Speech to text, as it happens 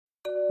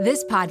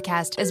This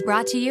podcast is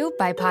brought to you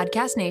by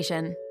Podcast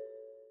Nation.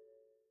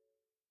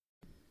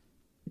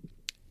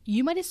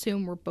 You might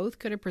assume we're both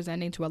good at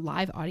presenting to a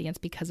live audience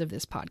because of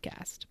this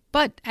podcast.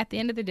 But at the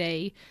end of the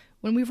day,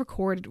 when we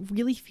record, it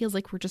really feels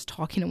like we're just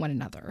talking to one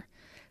another.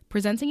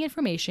 Presenting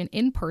information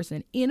in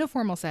person in a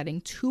formal setting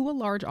to a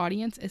large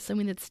audience is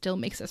something that still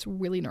makes us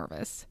really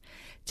nervous.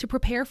 To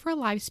prepare for a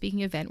live speaking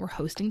event we're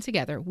hosting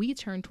together, we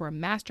turned to our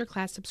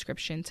masterclass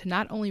subscription to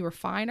not only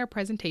refine our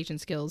presentation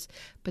skills,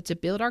 but to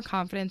build our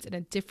confidence in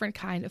a different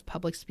kind of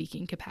public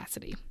speaking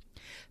capacity.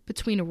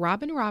 Between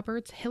Robin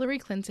Roberts, Hillary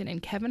Clinton,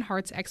 and Kevin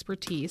Hart's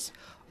expertise,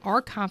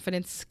 our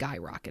confidence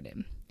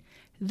skyrocketed.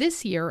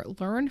 This year,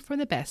 learn from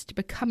the best to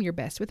become your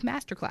best with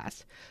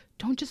Masterclass.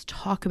 Don't just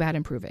talk about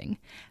improving.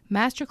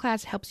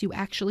 Masterclass helps you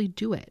actually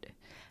do it.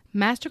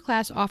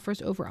 Masterclass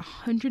offers over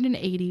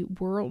 180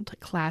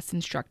 world-class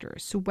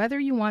instructors, so whether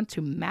you want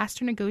to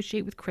master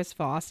negotiate with Chris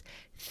Voss,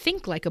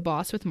 think like a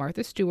boss with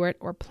Martha Stewart,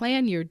 or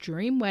plan your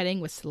dream wedding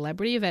with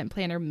celebrity event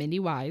planner Mindy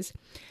Wise,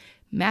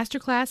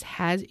 Masterclass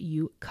has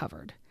you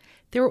covered.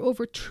 There are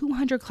over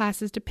 200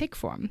 classes to pick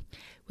from,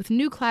 with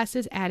new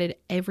classes added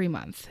every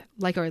month,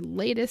 like our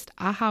latest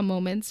aha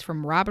moments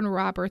from Robin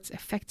Roberts'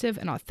 effective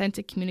and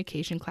authentic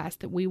communication class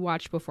that we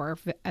watched before our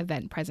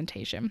event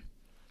presentation.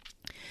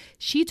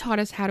 She taught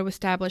us how to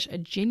establish a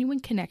genuine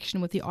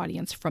connection with the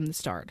audience from the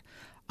start.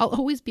 I'll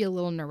always be a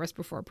little nervous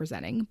before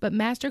presenting, but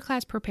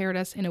Masterclass prepared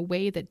us in a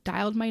way that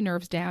dialed my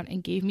nerves down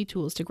and gave me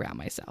tools to ground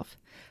myself.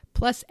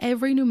 Plus,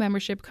 every new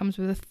membership comes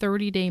with a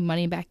 30-day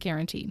money-back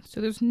guarantee,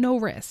 so there's no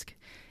risk.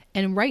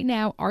 And right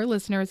now, our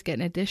listeners get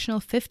an additional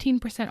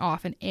 15%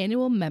 off an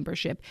annual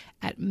membership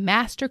at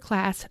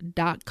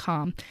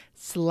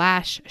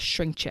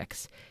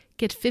masterclass.com/shrinkchicks.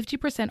 Get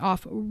 50%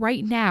 off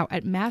right now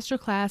at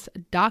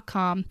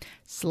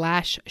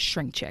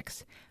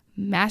masterclass.com/shrinkchicks.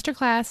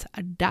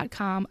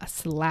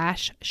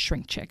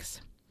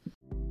 masterclass.com/shrinkchicks.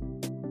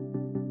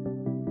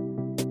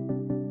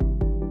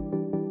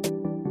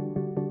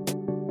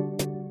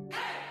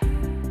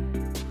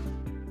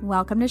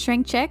 Welcome to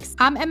Shrink Chicks.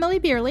 I'm Emily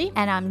Beerley.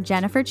 And I'm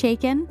Jennifer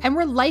Chaikin. And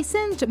we're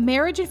licensed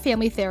marriage and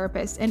family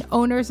therapists and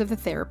owners of the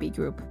Therapy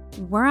Group.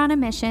 We're on a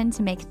mission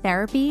to make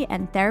therapy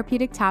and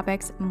therapeutic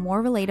topics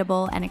more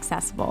relatable and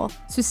accessible.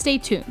 So stay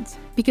tuned,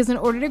 because in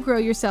order to grow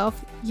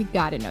yourself, you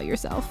gotta know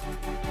yourself.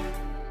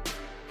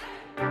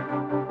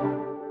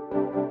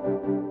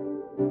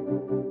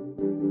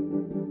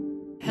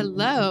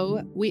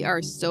 Hello, we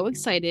are so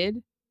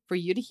excited for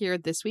you to hear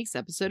this week's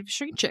episode of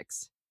Shrink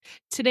Chicks.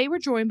 Today, we're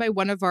joined by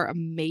one of our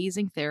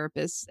amazing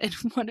therapists and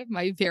one of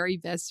my very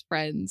best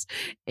friends,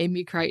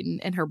 Amy Crichton,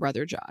 and her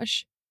brother,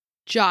 Josh.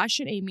 Josh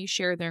and Amy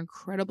share their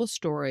incredible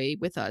story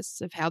with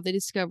us of how they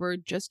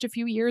discovered just a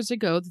few years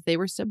ago that they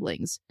were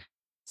siblings.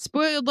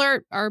 Spoiler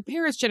alert, our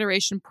parents'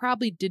 generation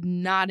probably did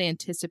not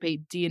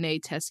anticipate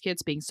DNA test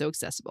kits being so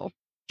accessible.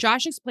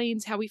 Josh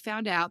explains how he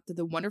found out that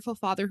the wonderful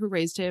father who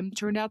raised him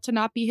turned out to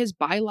not be his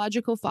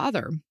biological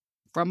father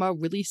from a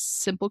really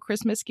simple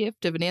Christmas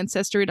gift of an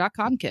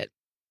Ancestry.com kit.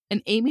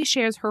 And Amy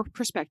shares her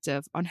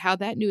perspective on how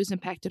that news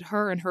impacted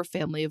her and her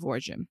family of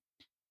origin.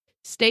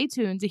 Stay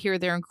tuned to hear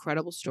their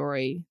incredible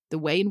story, the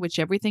way in which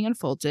everything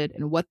unfolded,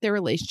 and what their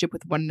relationship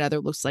with one another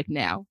looks like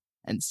now,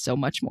 and so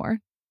much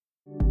more.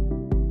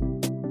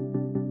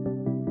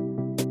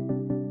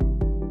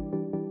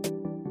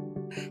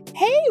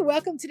 Hey,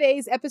 welcome to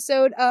today's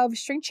episode of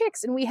Shrink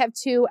Chicks, and we have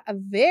two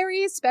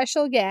very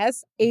special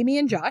guests, Amy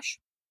and Josh.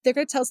 They're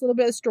going to tell us a little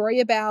bit of a story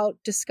about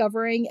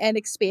discovering and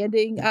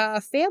expanding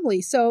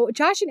family. So,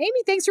 Josh and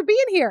Amy, thanks for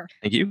being here.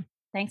 Thank you.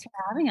 Thanks for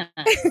having us.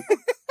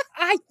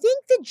 I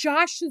think that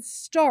Josh should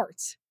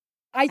start.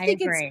 I think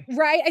agree. It's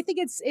right. I think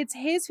it's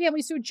his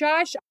family. So,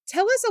 Josh,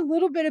 tell us a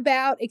little bit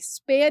about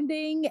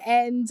expanding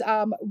and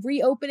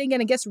reopening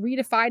and I guess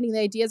redefining the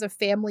ideas of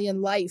family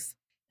and life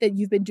that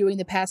you've been doing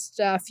the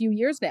past few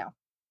years now.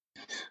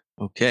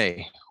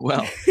 Okay.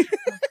 Well,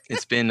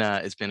 it's been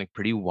a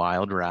pretty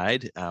wild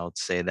ride. I'll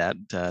say that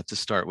to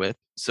start with.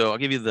 So I'll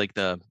give you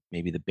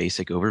maybe the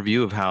basic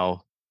overview of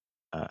how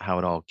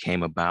it all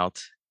came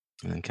about,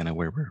 and then kind of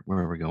where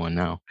we're going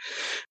now.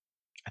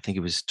 I think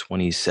it was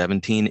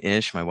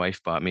 2017-ish. My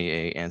wife bought me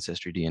a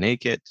Ancestry DNA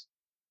kit.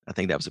 I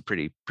think that was a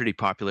pretty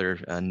popular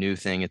new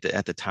thing at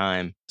the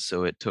time.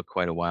 So it took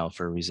quite a while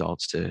for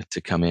results to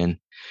come in.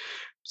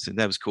 So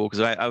that was cool because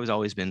I was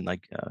always been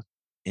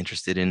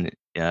interested in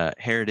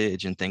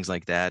heritage and things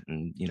like that,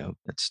 and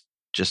that's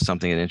just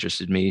something that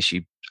interested me.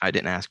 I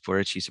didn't ask for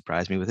it. She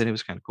surprised me with it. It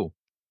was kind of cool.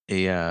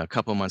 A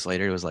couple of months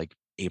later, it was like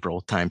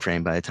April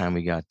timeframe. By the time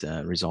we got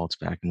results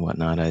back and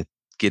whatnot, I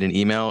get an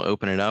email,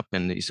 open it up,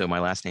 and so my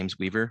last name's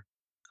Weaver.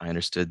 I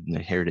understood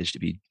the heritage to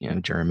be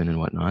German and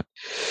whatnot.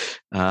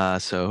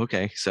 So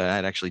I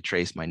had actually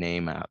traced my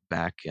name out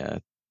back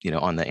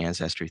on the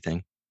Ancestry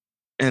thing.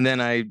 And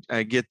then I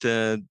get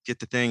the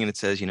thing, and it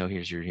says,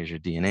 here's your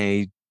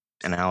DNA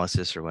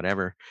analysis or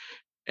whatever,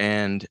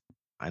 and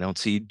I don't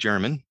see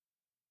German,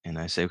 and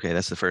I say, okay,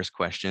 that's the first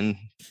question,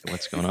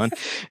 what's going on?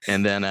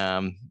 and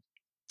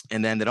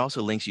then it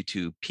also links you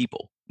to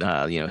people,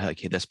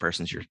 like, hey, this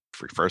person's your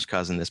first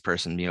cousin, this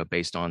person,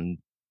 based on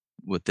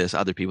with this,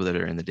 other people that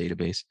are in the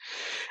database.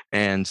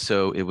 And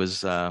so it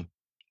was,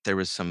 there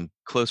was some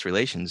close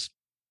relations,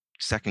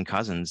 second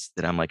cousins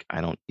that I'm like,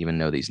 I don't even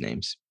know these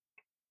names.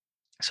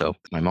 So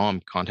my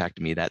mom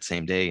contacted me that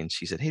same day and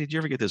she said, hey, did you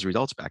ever get those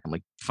results back? I'm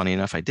like, funny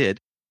enough, I did.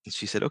 And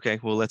she said, okay,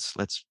 well, let's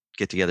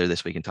get together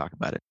this week and talk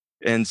about it.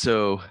 And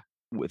so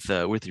with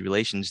the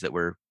relations that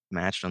were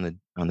matched on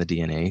the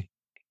DNA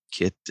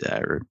kit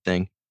or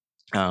thing,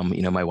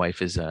 my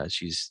wife is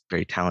she's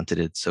very talented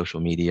at social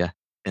media.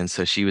 And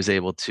so she was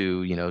able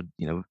to,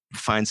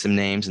 find some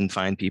names and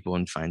find people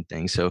and find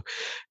things. So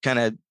kind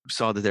of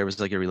saw that there was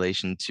like a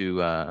relation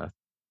to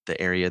the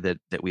area that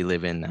we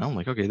live in now. I'm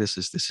like, okay, this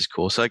is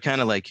cool. So I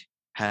kind of like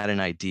had an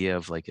idea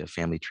of like a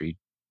family tree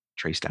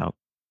traced out.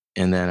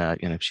 And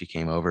then, she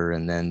came over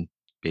and then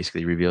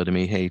basically revealed to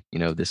me, hey,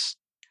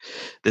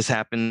 this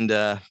happened,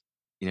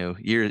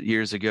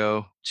 years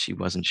ago. She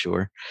wasn't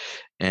sure.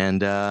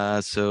 And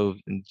so,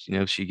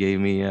 she gave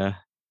me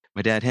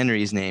my dad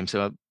Henry's name.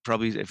 So I'll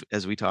probably,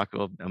 as we talk,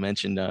 I'll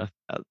mention, I'll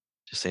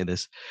just say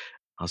this.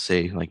 I'll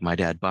say like my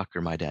dad Buck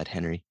or my dad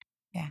Henry.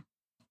 Yeah.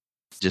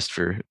 Just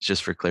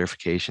for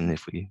clarification,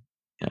 if we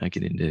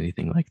get into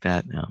anything like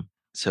that.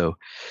 So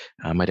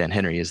my dad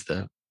Henry is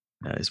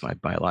my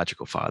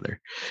biological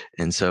father.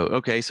 And so,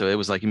 okay, so it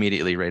was like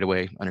immediately right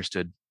away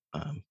understood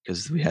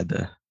because we had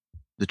the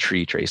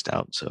tree traced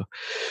out. So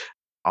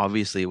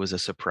obviously it was a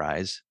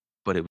surprise,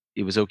 but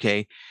it was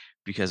okay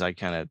because I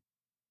kind of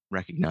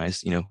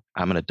recognized,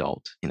 I'm an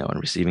adult, and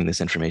receiving this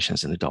information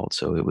as an adult.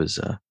 So it was,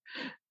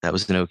 that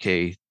was an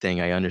okay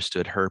thing. I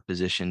understood her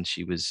position.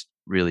 She was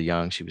really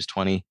young. She was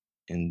 20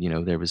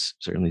 and, there was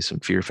certainly some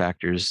fear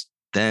factors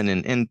then.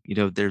 And,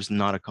 there's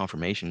not a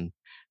confirmation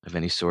of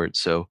any sort.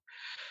 So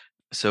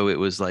it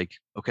was like,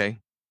 okay,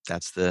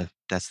 that's the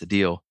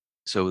deal.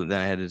 So then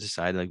I had to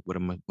decide like, what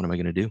am I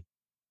going to do?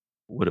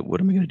 What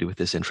am I going to do with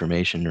this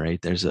information?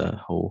 Right. There's a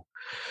whole,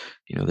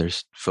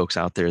 there's folks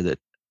out there that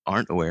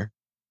aren't aware.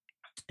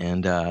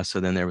 And so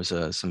then there was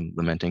some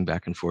lamenting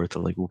back and forth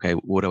of like, okay,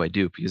 what do I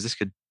do? Because this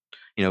could,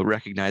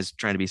 recognize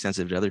trying to be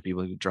sensitive to other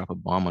people, drop a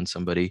bomb on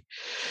somebody,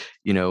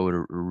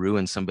 or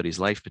ruin somebody's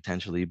life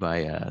potentially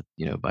by,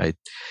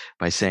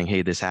 by saying,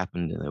 hey, this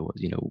happened,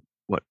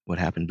 what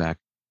happened back,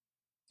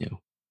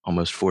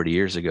 almost 40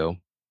 years ago,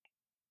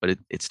 but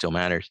it still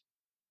matters.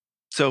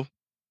 So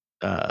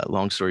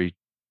long story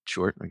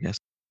short, I guess,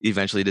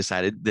 eventually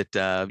decided that,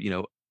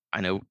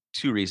 I know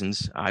two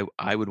reasons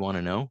I would want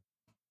to know.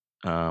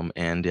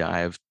 And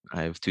I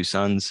have two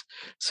sons,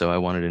 so I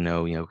wanted to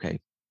know, okay,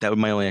 that was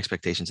my only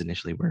expectations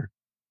initially were,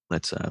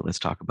 let's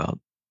talk about,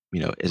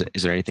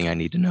 is there anything I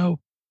need to know,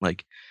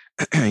 like,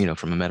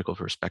 from a medical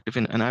perspective,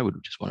 and I would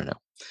just want to know.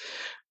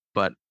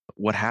 But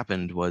what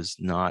happened was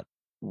not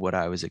what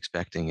I was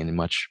expecting, and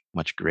much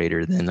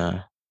greater than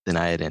I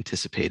had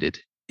anticipated.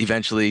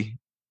 Eventually,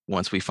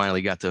 once we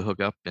finally got to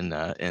hook up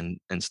and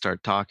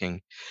start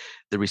talking,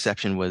 the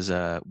reception was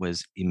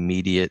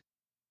immediate,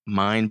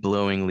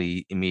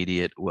 mind-blowingly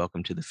immediate,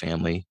 welcome to the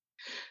family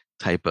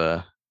type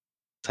of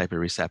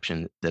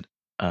reception that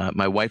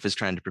my wife is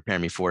trying to prepare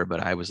me for, but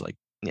I was like,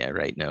 yeah,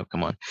 right, no,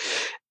 come on.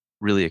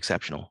 Really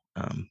exceptional.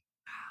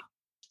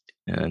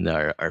 And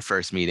our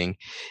first meeting,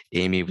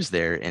 Amy was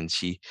there and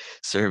she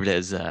served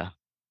as I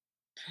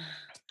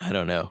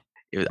don't know.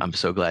 I'm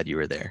so glad you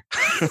were there.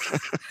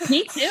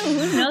 Me too.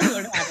 Who knows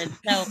what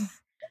happened?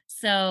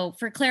 So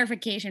for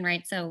clarification,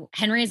 right? So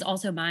Henry is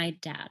also my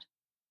dad.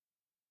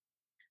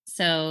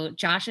 So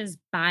Josh's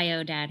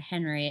bio dad,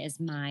 Henry, is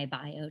my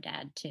bio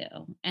dad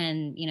too.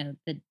 And,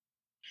 the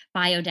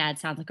bio dad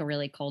sounds like a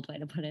really cold way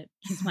to put it.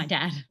 He's my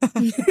dad.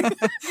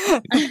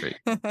 Great.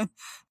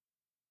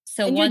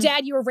 So your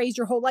dad you were raised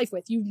your whole life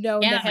with.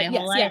 My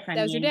whole life.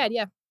 That was your dad,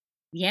 yeah.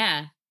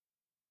 Yeah.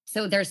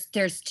 So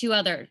there's two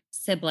other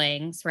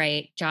siblings,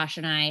 right? Josh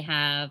and I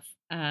have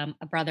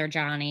a brother,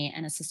 Johnny,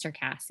 and a sister,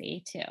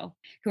 Cassie, too,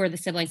 who are the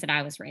siblings that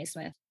I was raised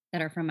with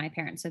that are from my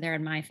parents. So they're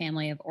in my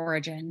family of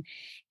origin.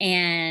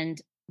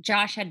 And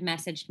Josh had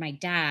messaged my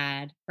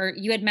dad, or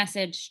you had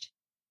messaged,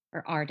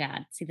 or our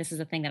dad. See, this is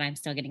a thing that I'm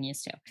still getting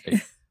used to.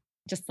 Okay.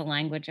 Just the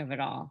language of it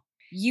all.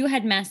 You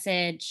had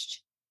messaged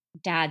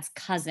dad's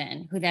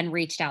cousin, who then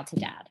reached out to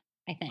dad,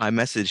 I think. I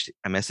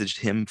messaged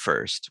him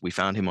first. We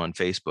found him on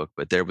Facebook,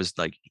 but there was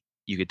like,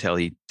 you could tell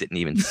he didn't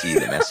even see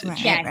the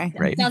message.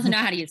 Right. Doesn't know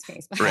how to use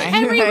Facebook. Right.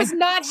 Henry was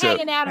not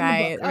hanging out in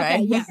the book.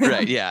 Okay, yeah.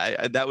 Right.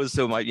 Yeah. That was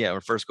so much. Yeah.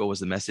 Our first goal was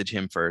to message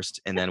him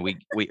first. And then we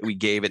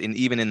gave it. And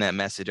even in that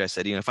message, I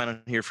said, if I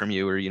don't hear from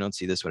you or you don't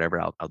see this,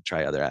 whatever, I'll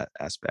try other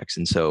aspects.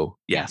 And so,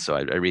 so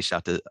I reached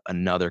out to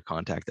another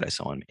contact that I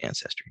saw on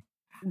Ancestry.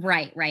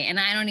 Right. And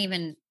I don't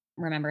even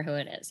remember who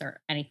it is or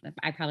anything.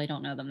 I probably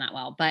don't know them that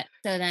well. But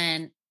so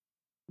then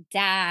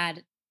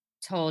dad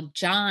told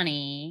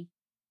Johnny,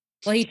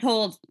 he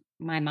told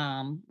my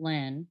mom,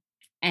 Lynn,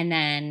 and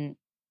then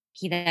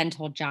he then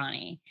told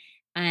Johnny.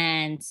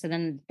 And so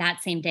then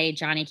that same day,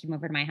 Johnny came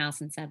over to my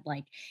house and said,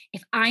 like,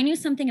 if I knew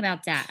something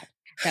about dad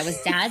that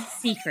was dad's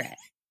secret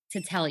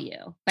to tell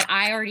you, but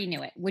I already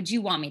knew it, would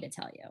you want me to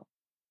tell you?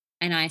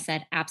 And I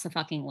said,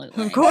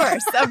 abso-fucking-lutely. Of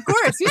course.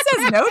 Who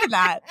says no to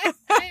that?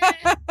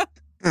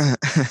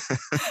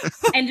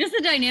 And just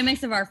the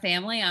dynamics of our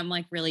family, I'm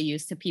like really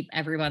used to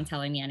everyone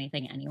telling me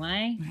anything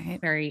anyway.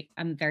 Right.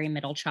 I'm very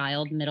middle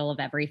child, middle of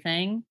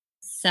everything.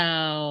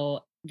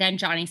 So then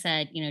Johnny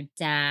said,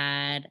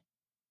 Dad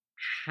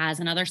has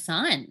another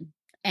son.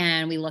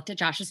 And we looked at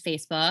Josh's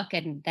Facebook,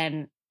 and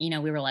then,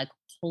 we were like,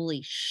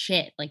 holy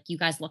shit, like you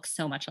guys look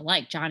so much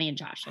alike. Johnny and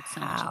Josh look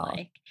so much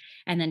alike.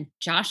 And then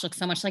Josh looks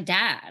so much like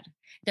Dad.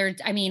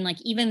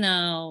 Even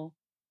though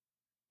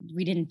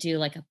we didn't do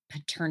like a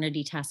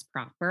paternity test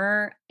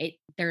proper,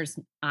 there's,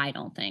 I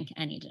don't think,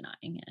 any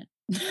denying it.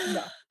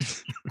 No.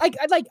 like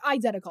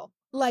identical.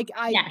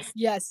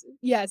 Yes.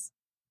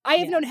 I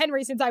have known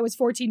Henry since I was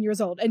 14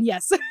 years old, and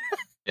yes.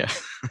 Yeah.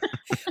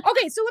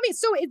 Okay, so what's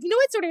sort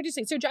of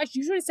interesting? So Josh,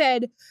 you sort of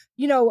said,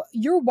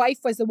 your wife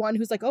was the one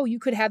who's like, oh, you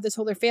could have this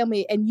whole other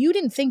family, and you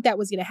didn't think that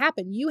was going to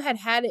happen. You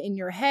had it in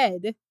your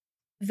head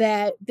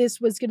that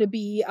this was going to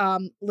be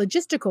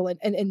logistical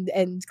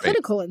and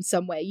clinical in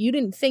some way. You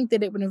didn't think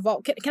that it would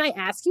involve. Can I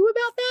ask you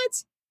about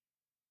that?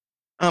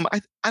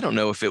 I don't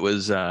know if it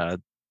was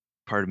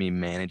part of me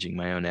managing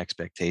my own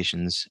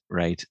expectations,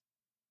 right?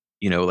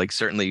 Like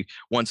certainly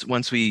once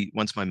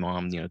my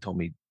mom, told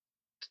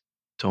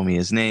me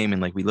his name,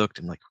 and like we looked,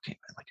 and like, okay,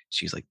 like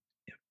she's like,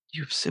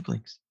 you have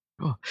siblings.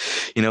 Oh,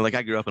 like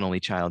I grew up an only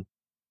child.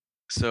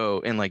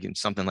 So, and like it's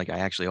something like I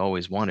actually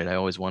always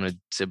wanted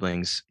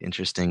siblings,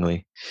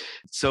 interestingly.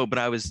 So, but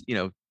I was,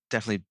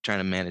 definitely trying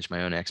to manage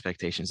my own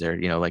expectations there,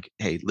 like,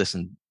 hey,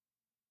 listen,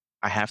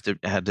 I had to,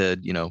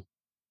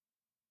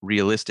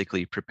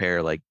 realistically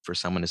prepare like for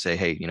someone to say,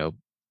 hey,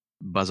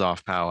 buzz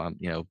off, pal,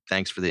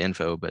 thanks for the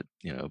info, but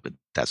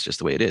that's just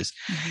the way it is.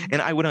 Mm-hmm.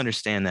 And I would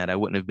understand that. I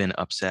wouldn't have been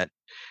upset.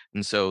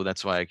 And so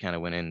that's why I kind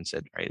of went in and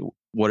said, right,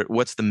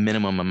 what's the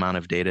minimum amount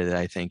of data that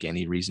I think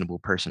any reasonable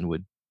person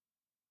would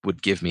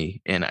give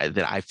me, and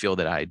that I feel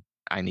that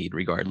I need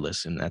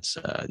regardless. And that's,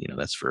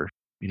 that's for,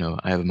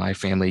 I have my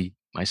family,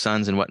 my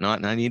sons and whatnot,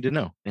 and I need to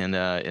know. And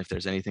if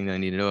there's anything that I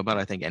need to know about,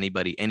 I think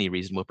any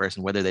reasonable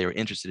person, whether they were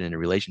interested in a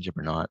relationship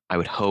or not, I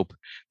would hope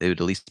they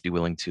would at least be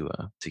willing to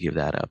give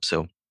that up.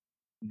 So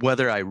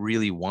whether I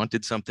really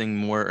wanted something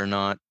more or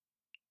not,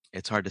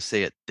 it's hard to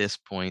say at this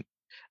point.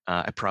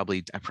 I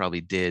probably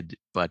did,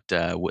 but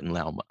wouldn't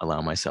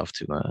allow myself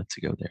to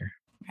go there.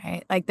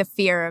 Right, like the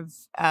fear of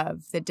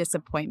the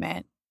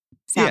disappointment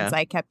sounds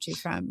like kept you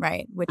from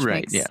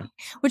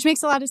which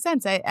makes a lot of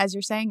sense. As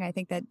you're saying, I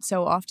think that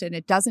so often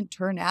it doesn't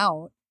turn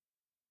out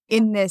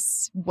in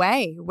this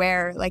way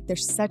where like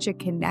there's such a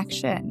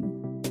connection.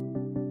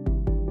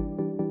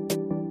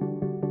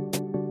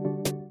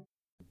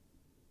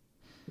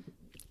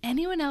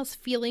 Anyone else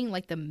feeling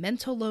like the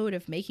mental load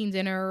of making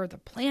dinner, the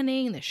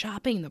planning, the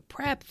shopping, the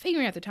prep,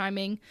 figuring out the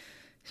timing?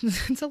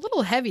 It's a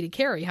little heavy to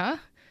carry, huh?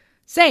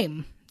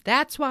 Same.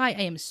 That's why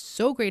I am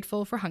so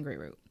grateful for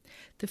Hungryroot.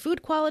 The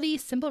food quality,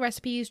 simple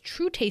recipes,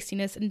 true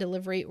tastiness, and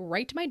delivery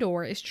right to my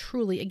door is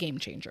truly a game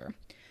changer.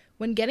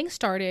 When getting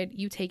started,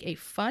 you take a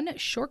fun,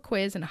 short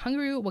quiz, and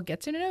Hungryroot will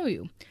get to know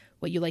you,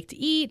 what you like to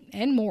eat,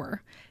 and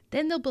more.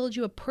 Then they'll build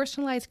you a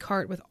personalized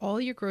cart with all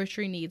your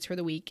grocery needs for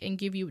the week and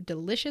give you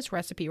delicious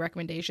recipe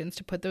recommendations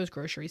to put those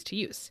groceries to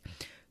use.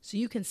 So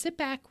you can sit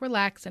back,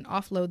 relax, and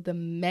offload the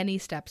many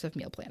steps of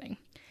meal planning.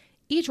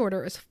 Each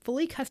order is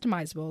fully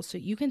customizable, so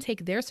you can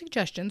take their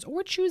suggestions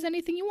or choose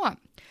anything you want.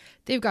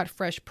 They've got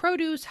fresh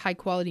produce,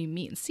 high-quality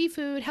meat and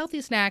seafood,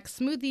 healthy snacks,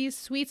 smoothies,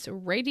 sweets,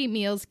 ready-to-eat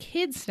meals,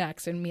 kids'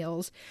 snacks and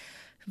meals,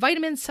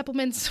 vitamins,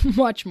 supplements,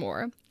 much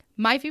more.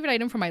 My favorite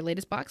item from my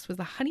latest box was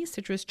the honey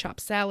citrus chopped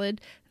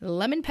salad,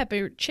 lemon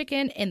pepper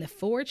chicken, and the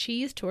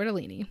 4-cheese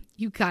tortellini.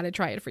 You gotta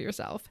try it for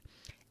yourself.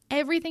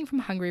 Everything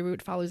from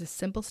Hungryroot follows a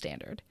simple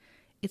standard.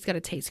 It's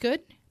gotta taste good,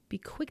 be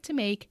quick to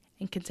make,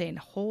 and contain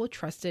whole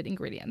trusted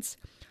ingredients.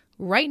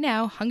 Right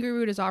now,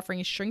 Hungryroot is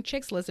offering Shrink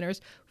Chicks listeners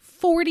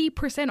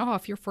 40%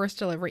 off your first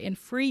delivery and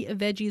free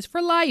veggies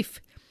for life.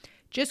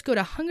 Just go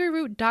to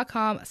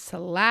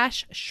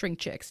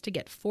hungryroot.com/shrinkchicks to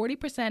get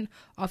 40%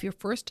 off your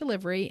first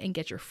delivery and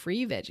get your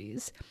free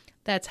veggies.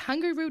 That's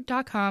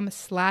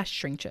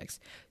hungryroot.com/shrinkchicks.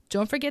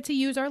 Don't forget to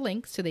use our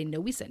link so they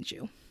know we sent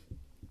you.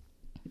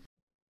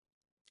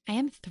 I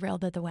am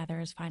thrilled that the weather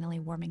is finally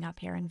warming up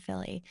here in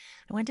Philly.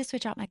 I went to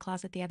switch out my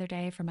closet the other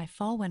day from my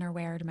fall winter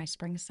wear to my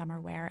spring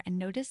summer wear and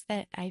noticed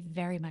that I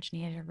very much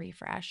needed a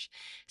refresh.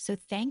 So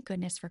thank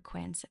goodness for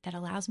Quince that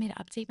allows me to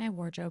update my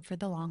wardrobe for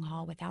the long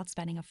haul without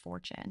spending a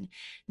fortune.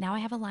 Now I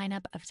have a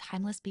lineup of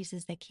timeless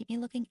pieces that keep me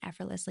looking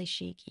effortlessly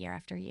chic year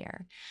after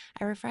year.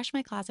 I refreshed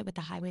my closet with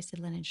the high-waisted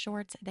linen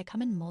shorts that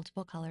come in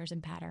multiple colors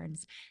and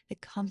patterns, the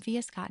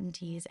comfiest cotton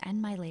tees,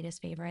 and my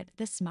latest favorite,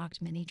 the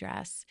smocked mini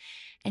dress.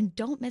 And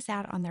don't miss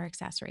out on their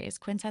accessories.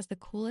 Quince has the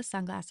coolest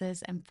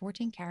sunglasses and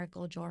 14-karat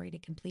gold jewelry to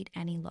complete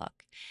any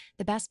look.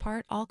 The best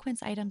part, all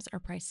Quince items are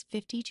priced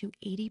 50 to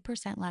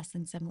 80% less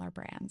than similar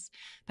brands.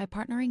 By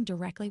partnering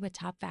directly with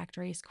top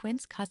factories,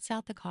 Quince cuts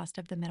out the cost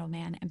of the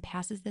middleman and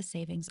passes the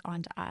savings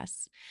on to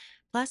us.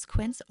 Plus,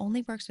 Quince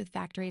only works with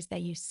factories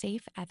that use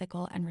safe,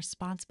 ethical, and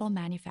responsible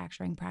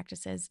manufacturing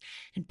practices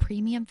and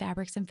premium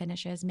fabrics and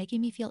finishes, making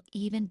me feel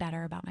even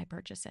better about my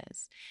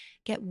purchases.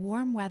 Get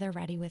warm weather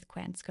ready with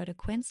Quince. Go to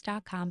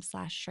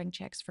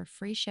quince.com/shrinkchicks for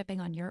free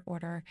shipping on your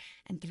order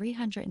and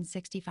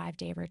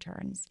 365-day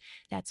returns.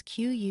 That's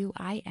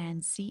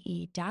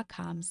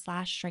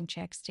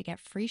QUINCE.com/shrinkchicks to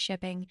get free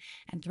shipping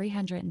and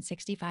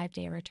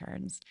 365-day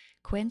returns.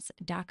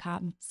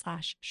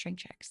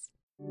 Quince.com/shrinkchicks.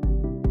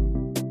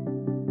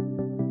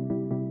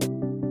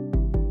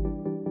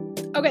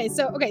 Okay,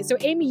 so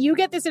Amy, you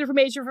get this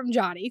information from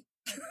Johnny.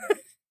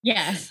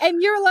 Yes.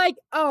 And you're like,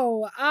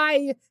 oh,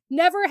 I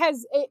never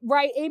has,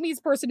 right? Amy's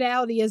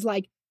personality is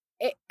like,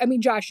 I mean,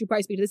 Josh, you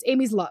probably speak to this.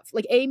 Amy's love.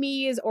 Like,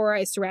 Amy's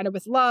aura is surrounded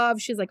with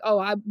love. She's like, oh,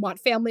 I want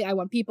family. I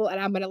want people. And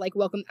I'm going to like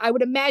welcome. I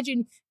would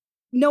imagine,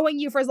 knowing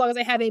you for as long as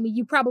I have, Amy,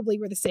 you probably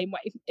were the same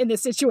way in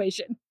this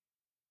situation.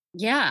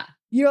 Yeah.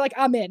 You're like,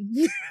 I'm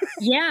in.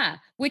 Yeah.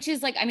 Which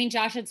is like, I mean,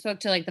 Josh had spoke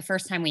to like the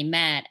first time we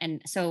met.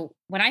 And so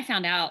when I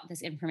found out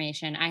this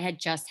information, I had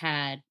just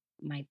had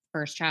my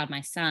first child,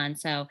 my son.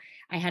 So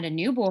I had a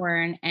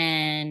newborn,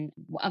 and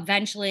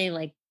eventually,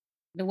 like,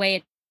 the way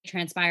it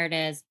transpired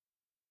is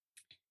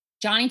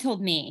Johnny told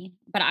me,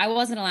 but I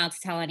wasn't allowed to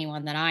tell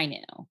anyone that I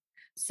knew.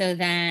 So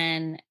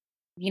then,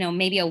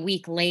 maybe a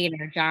week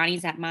later,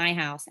 Johnny's at my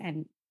house,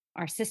 and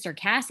our sister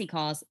Cassie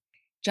calls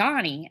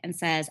Johnny and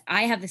says,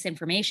 I have this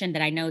information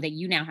that I know that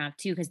you now have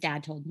too, because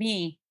Dad told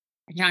me.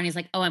 And Johnny's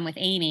like, oh, I'm with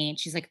Amy. And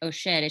she's like, oh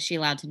shit, is she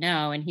allowed to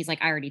know? And he's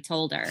like, I already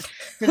told her.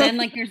 So then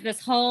like there's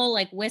this whole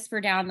like whisper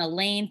down the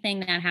lane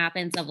thing that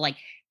happens of like,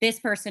 this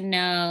person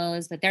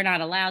knows, but they're not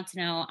allowed to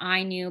know.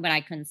 I knew, but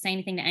I couldn't say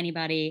anything to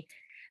anybody.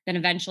 Then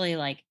eventually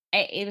like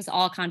it was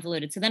all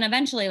convoluted. So then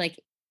eventually, like,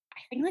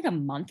 I think like a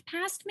month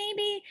passed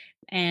maybe.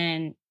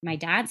 And my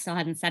dad still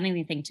hadn't said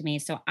anything to me.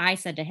 So I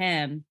said to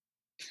him,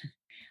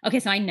 okay,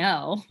 so I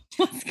know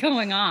what's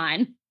going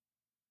on,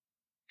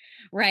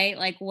 right?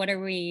 Like,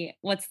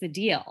 what's the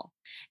deal?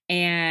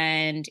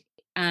 And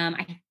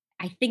I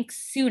think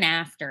soon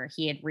after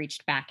he had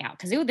reached back out,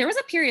 because there was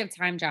a period of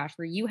time, Josh,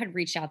 where you had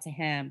reached out to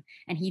him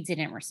and he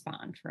didn't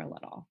respond for a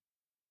little.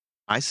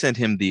 I sent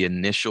him the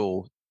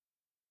initial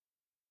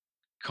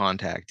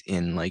contact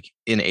in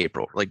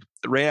April, like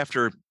right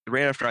after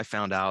I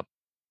found out,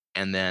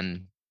 and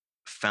then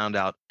found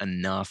out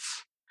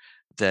enough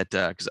that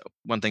because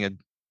one thing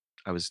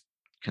I was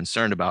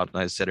concerned about,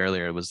 I said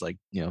earlier, it was like,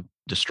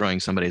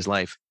 destroying somebody's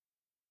life.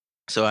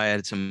 So I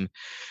had some,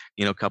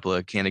 couple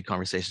of candid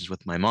conversations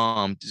with my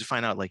mom to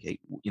find out, like,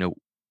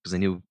 because I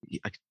knew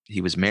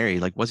he was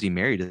married. Like, was he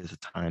married at the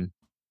time?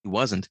 He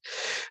wasn't.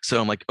 So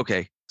I'm like,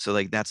 okay, so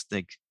like that's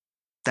like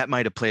that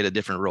might have played a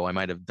different role. I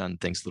might have done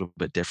things a little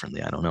bit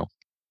differently. I don't know.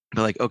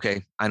 But like,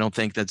 okay, I don't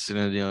think that's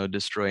gonna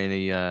destroy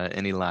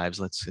any lives.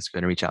 Let's go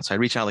ahead and reach out. So I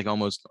reached out like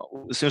almost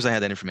as soon as I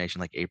had that information,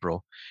 like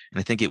April, and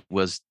I think it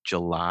was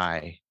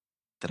July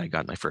that I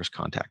got my first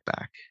contact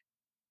back.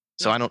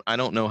 So I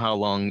don't know how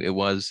long it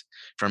was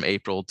from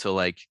April till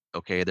like,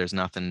 okay, there's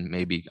nothing,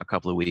 maybe a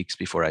couple of weeks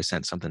before I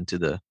sent something to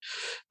the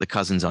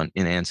cousins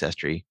in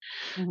Ancestry.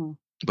 Mm-hmm.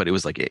 But it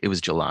was like it was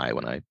July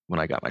when I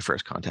got my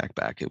first contact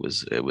back. It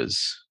was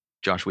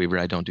Josh Weaver.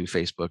 I don't do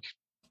Facebook.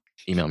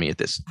 Email me at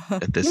this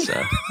at this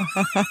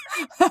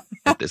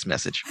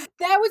message.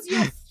 That was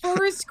your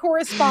first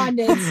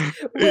correspondence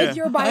with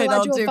your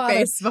biological father.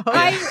 Facebook.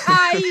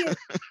 I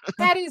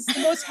that is the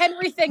most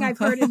Henry thing I've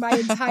heard in my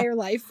entire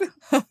life.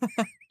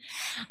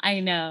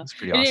 I know. It's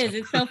pretty awesome. It is.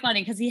 It's so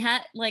funny because he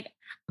had like,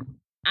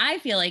 I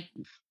feel like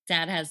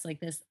Dad has like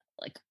this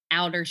like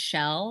outer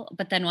shell,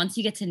 but then once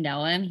you get to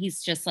know him,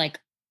 he's just like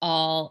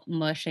all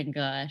mush and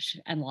gush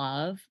and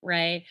love,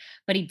 right?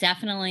 But he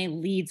definitely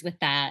leads with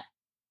that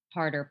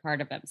harder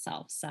part of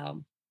himself.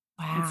 So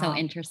wow. It's so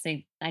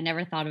interesting. I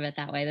never thought of it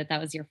that way, that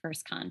was your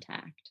first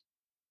contact.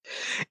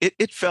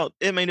 It felt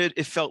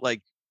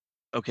like,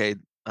 okay,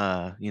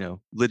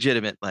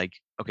 legitimate, like,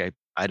 okay,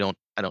 I don't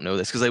know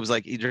this, because I was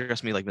like, he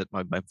addressed me like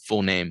my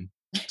full name.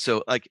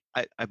 So like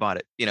I bought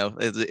it,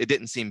 it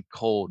didn't seem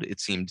cold.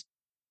 It seemed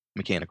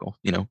mechanical,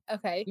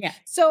 Okay. Yeah.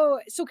 So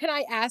can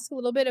I ask a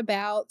little bit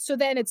about, so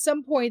then at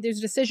some point there's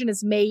a decision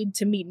is made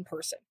to meet in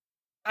person.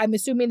 I'm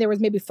assuming there was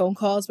maybe phone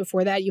calls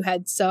before that. You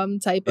had some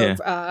type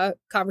of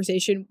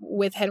conversation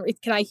with Henry.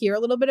 Can I hear a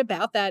little bit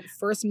about that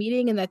first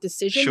meeting and that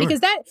decision? Sure.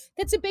 Because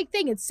that's a big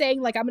thing. It's saying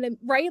like, I'm going to,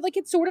 right? Like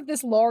it's sort of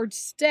this large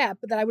step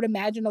that I would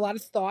imagine a lot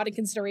of thought and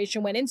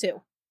consideration went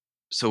into.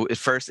 So at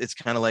first it's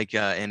kind of like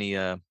any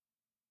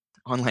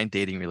online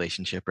dating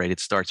relationship, right? It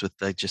starts with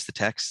like just the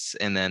texts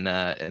and then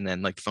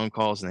like phone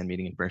calls and then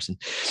meeting in person.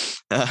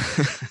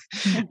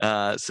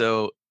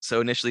 So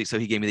initially,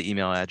 he gave me the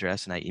email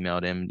address and I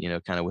emailed him,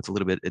 kind of with a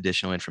little bit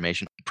additional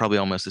information, probably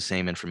almost the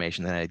same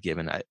information that I had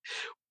given.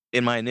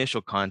 In my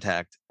initial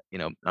contact,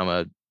 I'm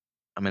an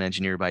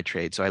engineer by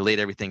trade. So I laid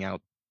everything out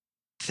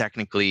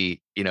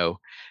technically,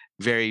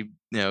 very,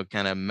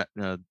 kind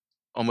of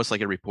almost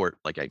like a report.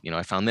 Like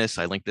I found this,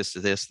 I linked this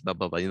to this, blah,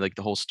 blah, blah, like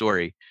the whole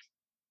story.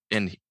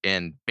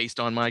 and based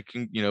on my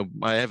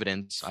my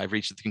evidence, I've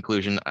reached the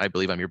conclusion I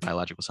believe I'm your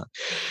biological son,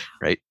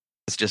 right?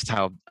 That's just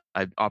how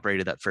I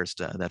operated that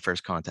first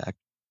contact.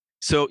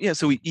 So yeah,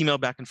 so we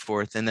emailed back and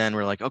forth, and then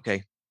we're like,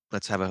 okay,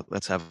 let's have a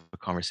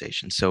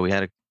conversation. So we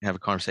had to have a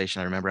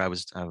conversation. I remember I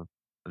was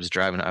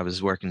driving, I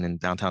was working in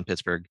downtown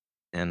Pittsburgh,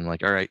 and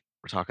like, all right,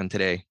 we're talking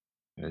today,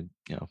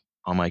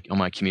 on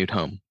my commute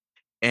home,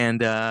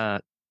 and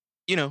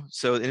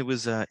so it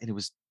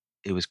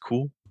was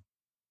cool,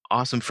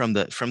 awesome from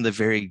the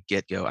very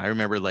get go. I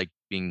remember like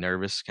being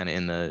nervous, kind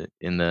of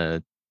in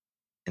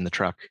the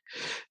truck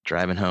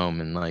driving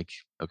home, and like,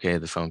 okay,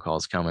 the phone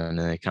call's coming, and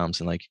it comes,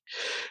 and like,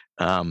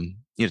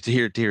 to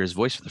hear his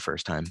voice for the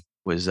first time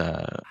was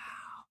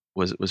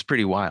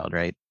pretty wild,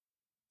 right?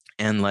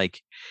 And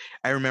like,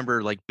 I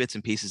remember like bits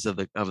and pieces of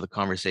the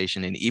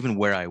conversation, and even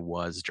where I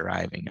was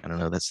driving. I don't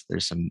know.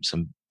 There's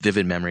some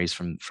vivid memories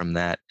from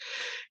that,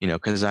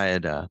 because I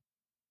had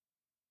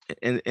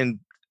and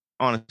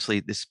honestly,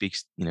 this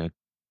speaks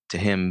to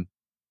him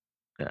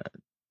uh,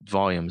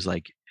 volumes,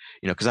 like,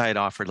 because I had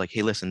offered like,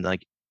 hey, listen,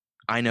 like,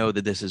 I know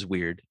that this is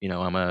weird.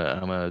 I'm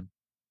a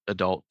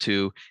adult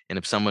too, and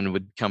if someone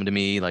would come to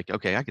me like,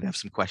 okay, I could have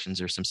some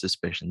questions or some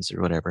suspicions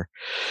or whatever,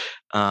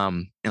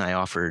 and I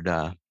offered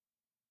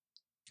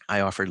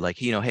like,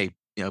 hey,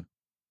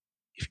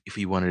 if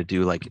you wanted to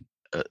do like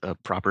a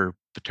proper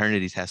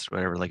paternity test or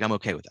whatever, like, I'm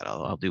okay with that.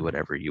 I'll do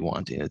whatever you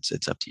want.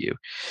 It's up to you.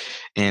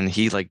 And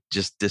he like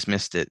just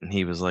dismissed it, and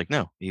he was like,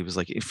 no. He was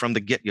like, from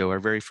the get-go, our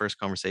very first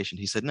conversation,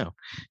 he said no.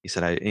 He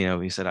said, I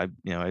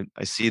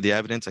see the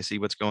evidence, I see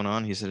what's going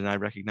on. He said, and I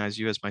recognize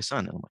you as my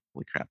son. And I'm like,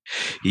 holy crap.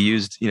 He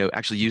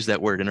actually used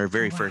that word in our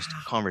very first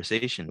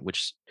conversation,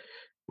 which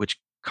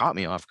caught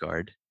me off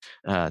guard,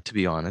 to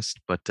be honest,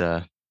 but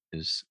it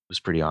was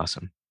pretty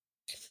awesome.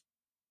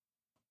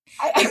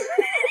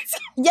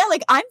 Yeah,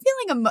 like I'm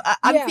feeling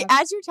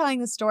as you're telling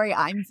the story,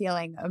 I'm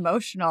feeling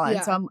emotional,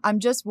 and so I'm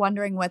just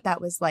wondering what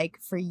that was like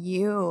for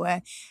you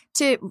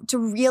to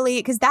really,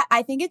 because that,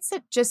 I think it's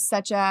just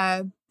such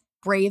a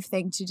brave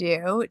thing to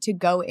do, to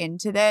go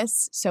into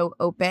this so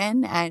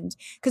open, and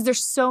because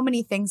there's so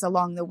many things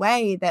along the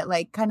way that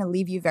like kind of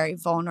leave you very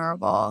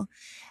vulnerable,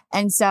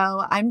 and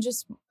so I'm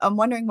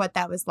wondering what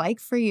that was like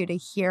for you to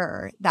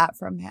hear that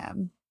from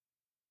him.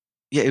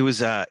 Yeah, it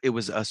was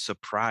a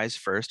surprise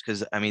first,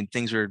 because I mean,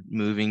 things were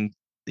moving,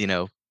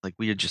 like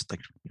we had just like,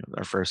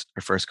 our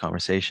first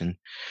conversation,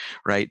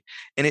 right?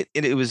 And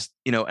it was,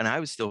 and I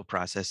was still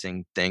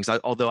processing things,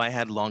 although I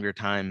had longer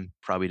time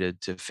probably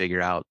to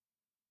figure out,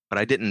 but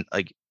I didn't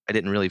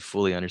really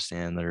fully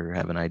understand or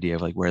have an idea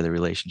of like where the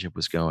relationship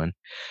was going.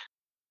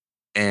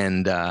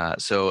 And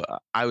so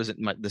I was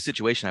the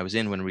situation I was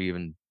in when we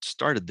even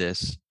started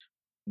this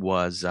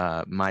was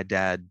my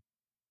dad.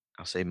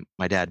 I'll say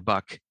my dad,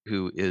 Buck,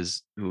 who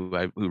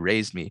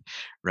raised me,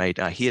 right?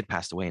 He had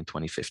passed away in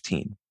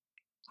 2015.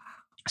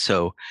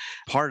 So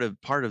part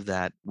of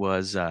that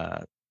was,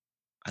 I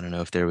don't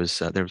know if there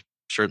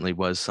certainly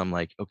was some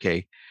like,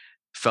 okay,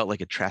 felt like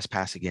a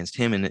trespass against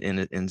him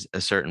in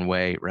a certain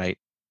way, right?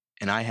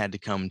 And I had to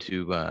come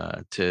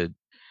to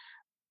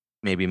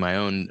maybe my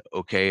own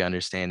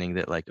understanding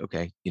that, like,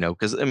 okay,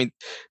 because I mean,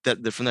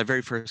 that from that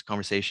very first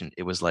conversation,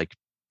 it was like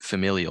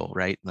familial,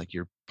 right? Like,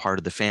 you're part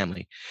of the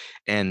family.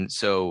 And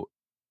so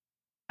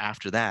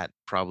after that,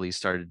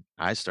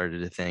 I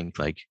started to think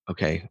like,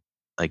 okay,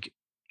 like,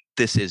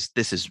 this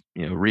is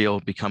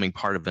real, becoming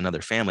part of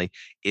another family.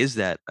 Is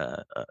that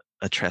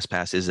a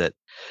trespass? Is that,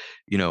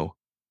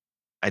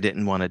 I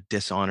didn't want to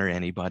dishonor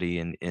anybody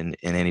in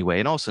any way,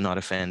 and also not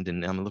offend.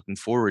 And I'm looking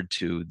forward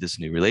to this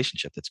new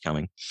relationship that's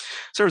coming.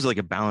 So there was like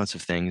a balance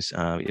of things.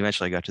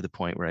 Eventually, I got to the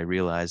point where I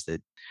realized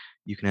that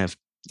you can have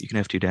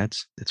two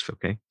dads. That's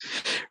okay,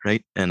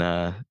 right?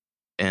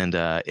 And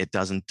it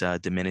doesn't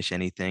diminish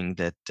anything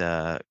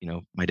that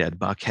my dad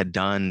Buck had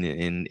done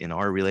in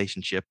our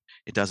relationship.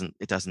 It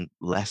doesn't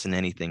lessen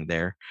anything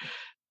there,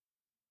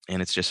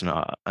 and it's just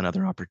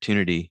another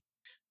opportunity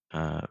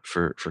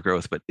for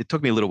growth. But it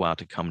took me a little while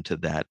to come to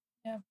that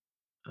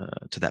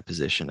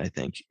position. I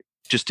think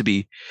just to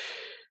be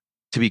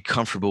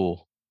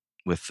comfortable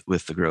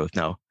with the growth.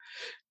 Now,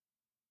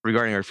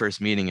 regarding our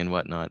first meeting and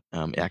whatnot,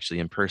 actually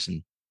in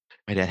person,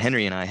 my dad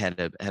Henry and I had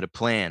a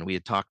plan. We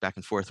had talked back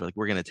and forth. We're like,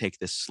 we're going to take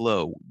this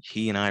slow.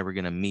 He and I were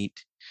going to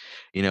meet,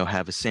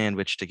 have a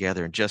sandwich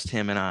together, and just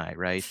him and I,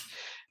 right?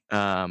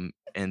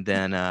 And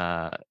then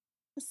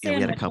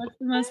we had a couple. That's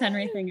the most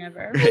Henry thing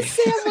ever. Right?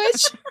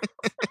 Sandwich.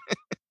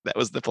 That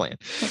was the plan.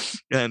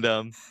 And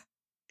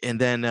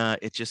then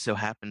it just so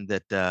happened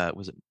that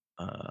was it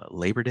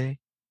Labor Day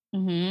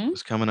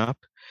was coming up,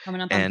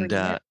 and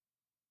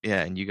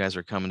and you guys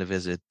were coming to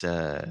visit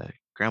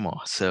Grandma.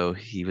 So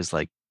he's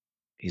like,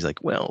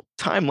 well,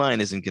 timeline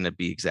isn't going to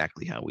be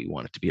exactly how we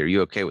want it to be. Are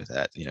you okay with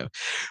that?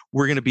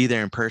 We're going to be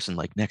there in person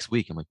like next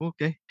week. I'm like, well,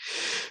 okay.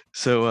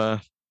 So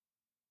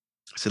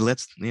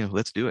let's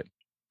do it.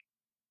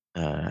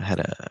 Had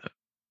a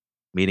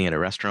meeting at a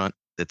restaurant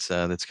that's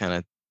kind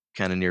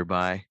of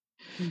nearby,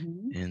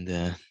 and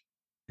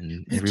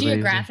everybody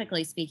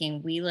geographically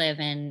speaking, we live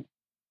in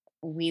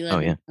we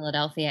live in the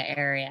Philadelphia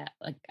area.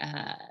 Like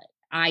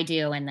I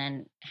do, and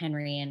then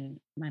Henry and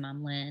my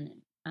mom Lynn,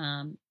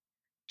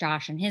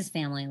 Josh and his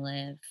family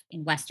live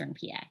in Western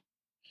PA.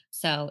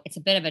 So it's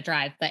a bit of a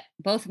drive, but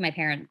both of our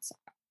parents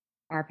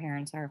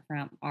are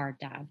from our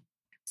dad.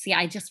 See,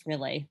 I just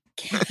really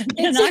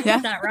cannot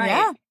get that right.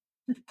 Yeah.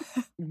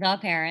 The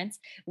parents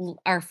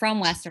are from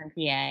Western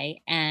PA,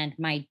 and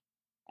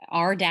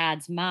our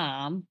dad's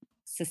mom,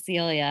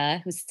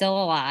 Cecilia, who's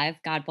still alive,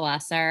 God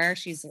bless her.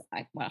 She's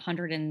like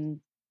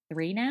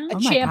 103 now. A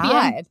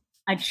champion.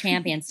 A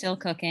champion, still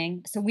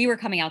cooking. So we were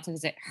coming out to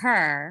visit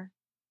her,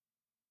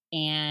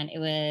 and it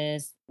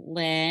was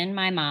Lynn,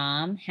 my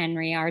mom,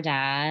 Henry, our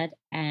dad,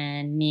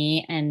 and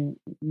me, and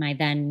my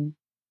then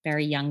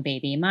very young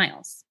baby,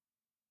 Miles.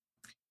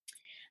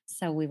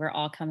 So we were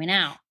all coming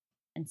out.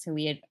 And so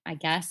we had, I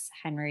guess,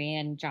 Henry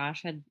and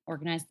Josh had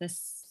organized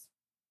this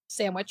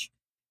sandwich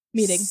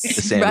meeting. The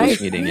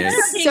sandwich meeting, yeah.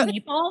 So,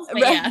 meatballs,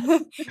 yeah.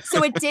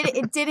 So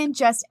it didn't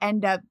just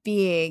end up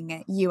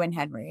being you and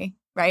Henry,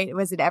 right?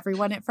 Was it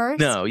everyone at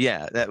first? No,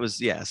 yeah.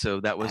 So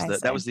that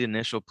was the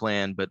initial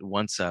plan. But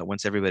once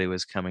everybody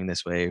was coming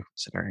this way, we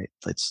said, all right,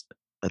 let's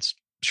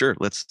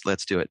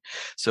do it.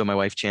 So my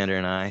wife Chandra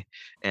and I,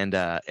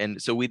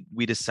 and so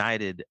we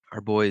decided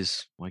our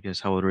boys, well, I guess,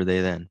 how old were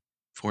they then?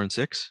 4 and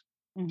 6,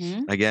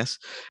 I guess.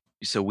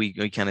 So we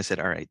kind of said,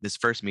 all right, this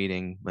first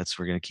meeting,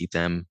 we're going to keep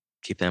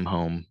them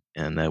home,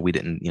 and we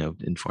didn't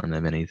inform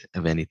them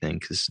of anything,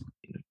 because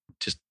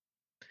just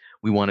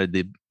we wanted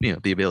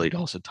the ability to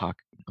also talk,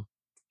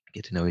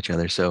 get to know each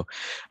other. So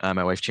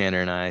my wife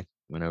Chandra and I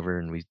went over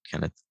and we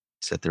kind of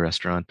set the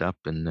restaurant up,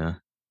 and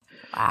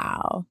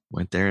wow,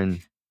 went there,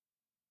 and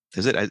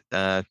that's it.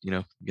 I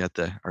got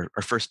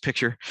our first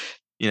picture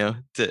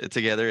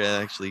together. It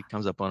actually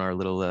comes up on our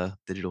little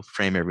digital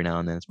frame every now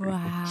and then. It's pretty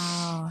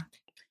cool.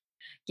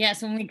 Yeah,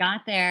 so when we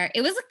got there,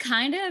 it was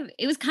kind of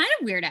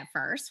weird at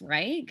first,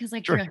 right? Because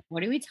sure.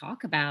 What do we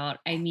talk about?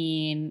 I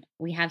mean,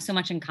 we have so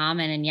much in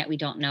common, and yet we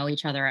don't know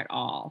each other at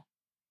all.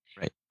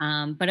 Right.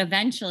 But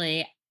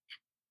eventually,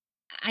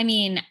 I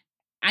mean,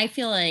 I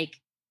feel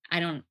like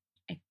I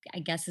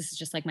guess this is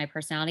just like my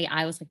personality.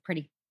 I was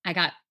I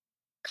got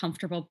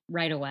comfortable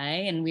right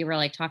away, and we were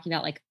like talking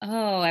about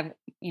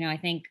I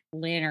think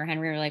Lynn or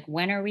Henry were like,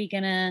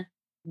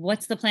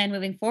 what's the plan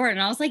moving forward?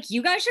 And I was like,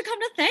 you guys should come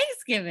to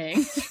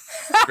Thanksgiving.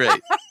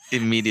 Right.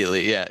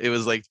 Immediately. Yeah. It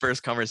was like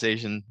first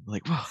conversation,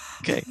 like, whoa,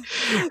 okay.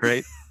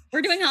 Right.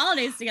 We're doing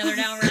holidays together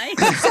now, right?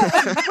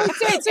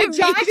 so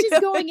Josh is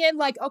going in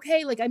like,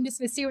 okay, like, I'm just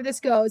gonna see where this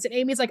goes. And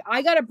Amy's like,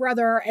 I got a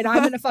brother and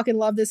I'm gonna fucking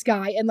love this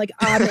guy. And like,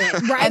 I'm in,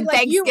 right? And like,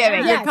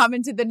 Thanksgiving, you're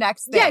coming to the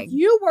next thing. Yeah,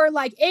 you were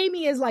like,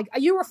 Amy is like,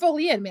 you were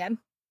fully in, man.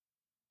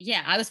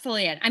 Yeah, I was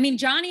fully in. I mean,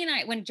 Johnny and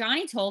I, when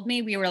Johnny told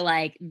me, we were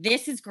like,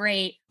 this is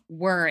great,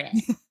 we're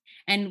in.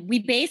 And we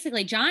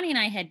basically, Johnny and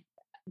I had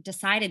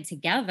decided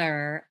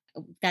together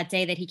that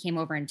day that he came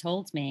over and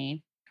told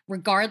me,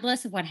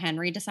 regardless of what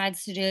Henry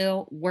decides to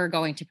do, we're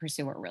going to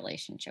pursue a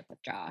relationship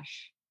with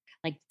Josh.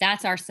 Like,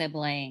 that's our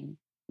sibling.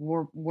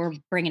 We're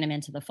bringing him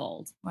into the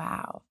fold.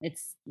 Wow.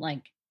 It's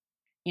like,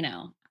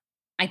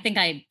 I think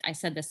I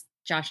said this,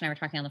 Josh and I were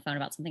talking on the phone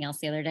about something else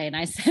the other day. And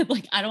I said,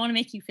 like, I don't want to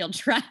make you feel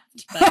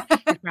trapped,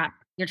 but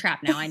you're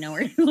trapped now. I know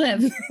where you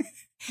live.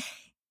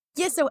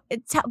 Yeah. So,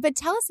 but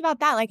tell us about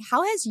that. Like,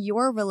 how has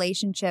your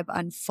relationship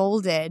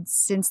unfolded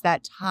since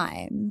that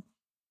time?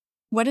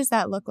 What does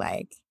that look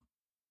like?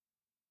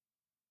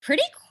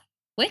 Pretty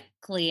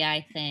quickly,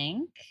 I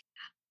think.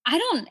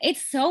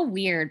 It's so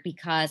weird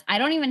because I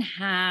don't even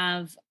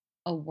have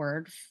a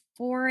word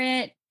for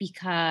it,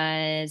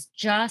 because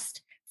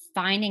just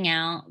finding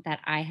out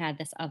that I had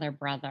this other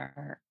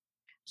brother,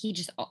 he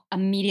just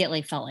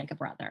immediately felt like a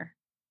brother.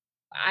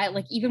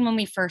 Even when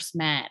we first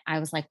met, I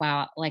was like,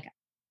 wow, like,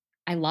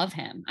 I love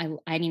him.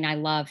 I mean, I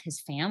love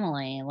his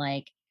family,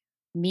 like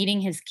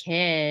meeting his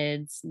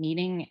kids,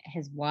 meeting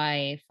his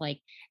wife. Like,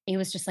 it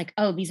was just like,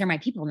 oh, these are my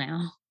people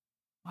now.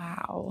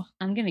 Wow.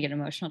 I'm going to get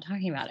emotional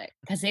talking about it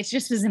because it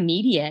just was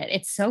immediate.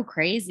 It's so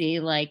crazy.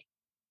 Like,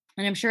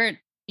 and I'm sure,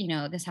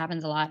 this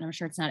happens a lot, and I'm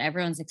sure it's not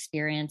everyone's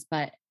experience,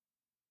 but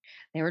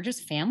they were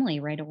just family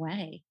right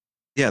away.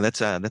 Yeah. That's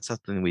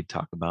something we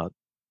talk about,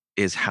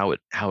 is how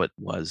it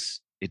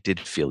was. It did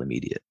feel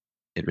immediate.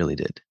 It really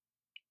did.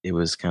 It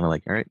was kind of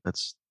like, all right,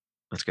 let's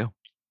go.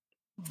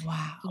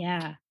 Wow.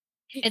 Yeah.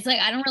 It's like,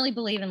 I don't really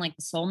believe in like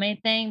the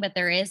soulmate thing, but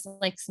there is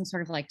like some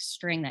sort of like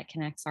string that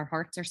connects our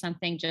hearts or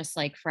something, just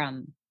like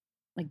from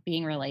like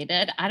being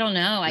related. I don't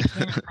know. I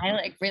can't,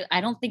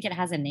 I don't think it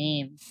has a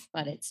name,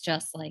 but it's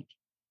just like,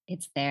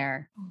 it's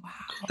there. Wow.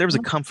 There was a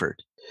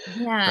comfort.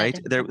 Yeah. Right.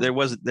 There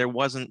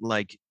wasn't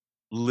like,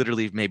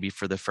 literally maybe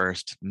for the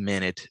first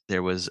minute,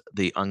 there was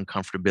the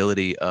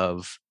uncomfortability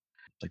of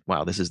like,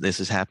 wow, this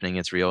is happening.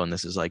 It's real. And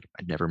this is like,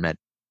 I'd never met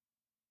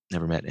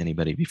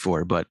anybody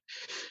before, but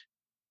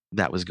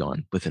that was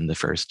gone within the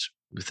first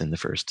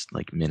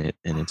like minute.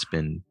 And it's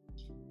been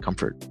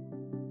comfort.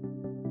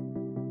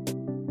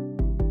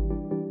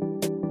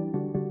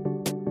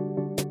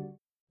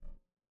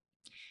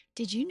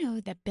 Did you know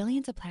that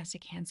billions of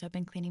plastic hand soap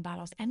and cleaning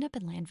bottles end up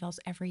in landfills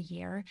every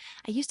year?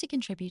 I used to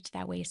contribute to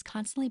that waste,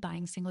 constantly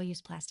buying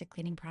single-use plastic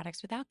cleaning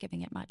products without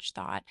giving it much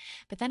thought.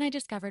 But then I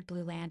discovered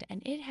Blue Land,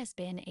 and it has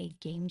been a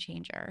game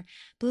changer.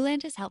 Blue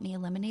Land has helped me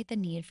eliminate the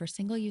need for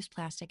single-use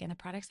plastic in the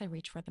products I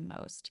reach for the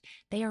most.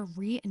 They are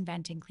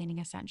reinventing cleaning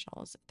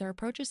essentials. Their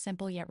approach is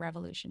simple yet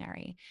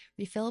revolutionary.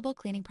 Refillable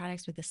cleaning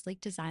products with a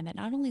sleek design that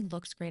not only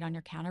looks great on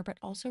your counter, but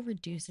also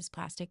reduces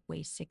plastic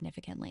waste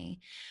significantly.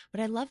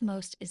 What I love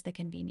most is the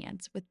convenience.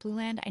 With Blue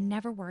Land, I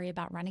never worry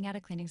about running out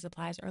of cleaning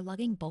supplies or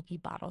lugging bulky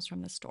bottles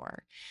from the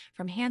store.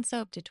 From hand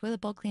soap to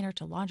toilet bowl cleaner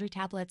to laundry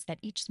tablets that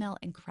each smell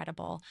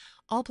incredible,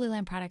 all Blue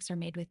Land products are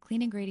made with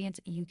clean ingredients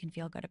you can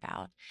feel good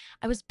about.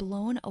 I was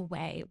blown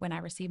away when I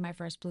received my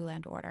first Blue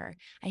Land order.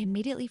 I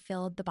immediately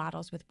filled the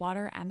bottles with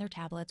water and their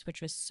tablets,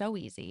 which was so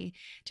easy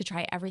to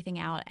try everything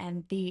out.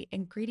 And the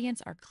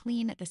ingredients are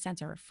clean, the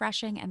scents are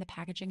refreshing, and the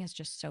packaging is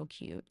just so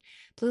cute.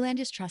 Blue Land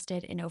is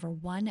trusted in over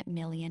 1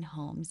 million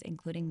homes,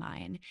 including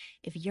mine.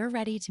 If you're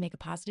ready to make a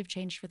positive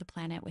change for the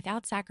planet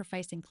without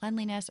sacrificing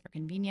cleanliness or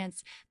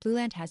convenience, Blue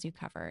Land has you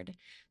covered.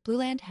 Blue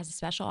Land has a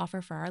special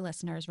offer for our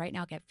listeners. Right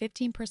now, get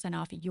 15%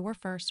 off your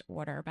first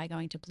order by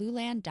going to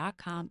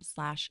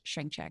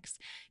blueland.com/shrinkchicks.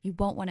 You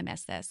won't want to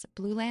miss this.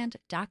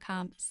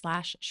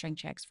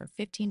 blueland.com/shrinkchicks for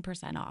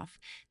 15% off.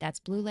 That's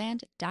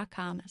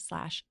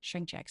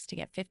blueland.com/shrinkchicks to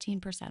get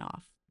 15%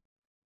 off.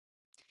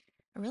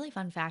 A really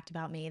fun fact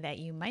about me that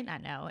you might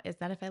not know is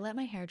that if I let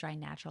my hair dry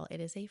natural,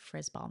 it is a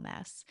frizz-ball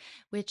mess,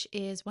 which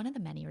is one of the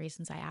many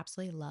reasons I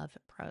absolutely love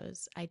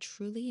Prose. I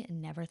truly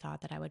never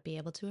thought that I would be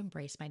able to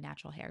embrace my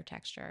natural hair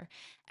texture.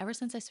 Ever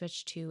since I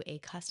switched to a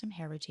custom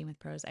hair routine with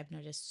Prose, I've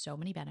noticed so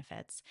many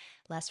benefits.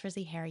 Less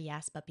frizzy hair,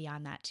 yes, but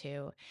beyond that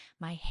too.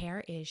 My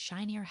hair is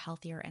shinier,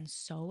 healthier, and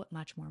so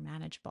much more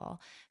manageable.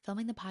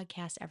 Filming the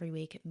podcast every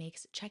week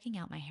makes checking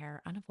out my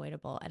hair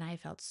unavoidable, and I have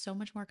felt so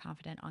much more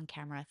confident on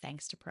camera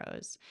thanks to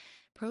Prose.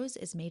 Prose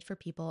is made for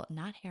people,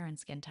 not hair and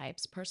skin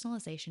types.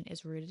 Personalization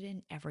is rooted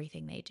in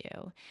everything they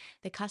do.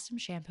 The custom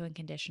shampoo and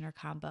conditioner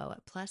combo,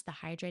 plus the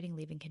hydrating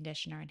leave-in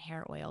conditioner and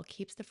hair oil,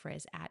 keeps the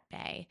frizz at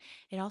bay.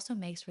 It also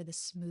makes for the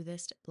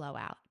smoothest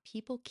blowout.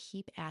 People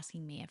keep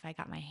asking me if I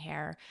got my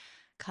hair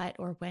cut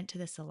or went to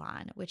the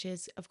salon, which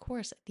is, of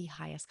course, the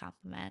highest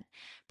compliment.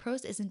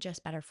 Prose isn't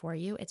just better for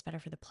you, it's better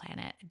for the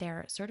planet.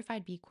 They're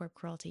certified B Corp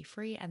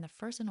cruelty-free and the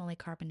first and only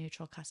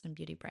carbon-neutral custom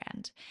beauty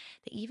brand.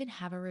 They even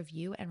have a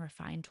review and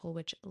refine tool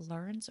which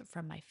learns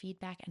from my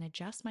feedback and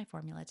adjusts my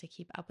formula to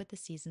keep up with the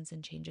seasons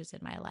and changes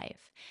in my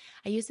life.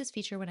 I used this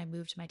feature when I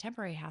moved to my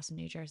temporary house in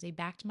New Jersey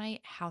back to my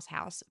house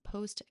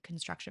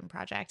post-construction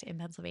project in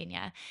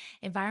Pennsylvania.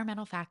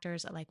 Environmental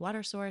factors like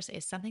water source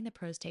is something that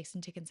Prose takes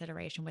into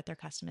consideration with their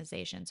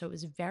customization. So it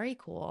was very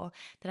cool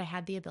that I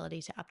had the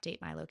ability to update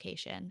my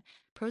location.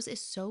 Prose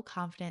is so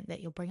confident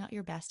that you'll bring out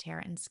your best hair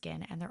and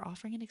skin, and they're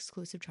offering an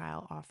exclusive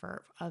trial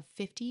offer of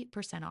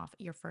 50% off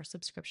your first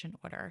subscription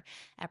order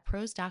at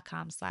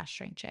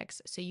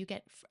prose.com/shrinkchicks. So you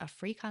get a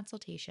free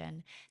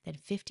consultation, then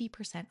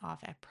 50%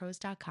 off at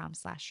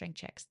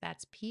prose.com/shrinkchicks.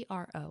 That's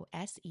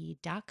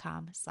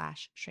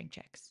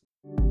prose.com/shrinkchicks.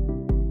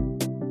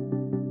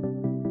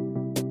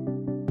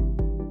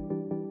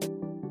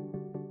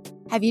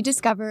 Have you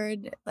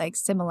discovered like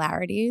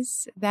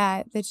similarities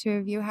that the two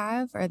of you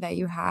have, or that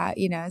you have,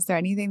 is there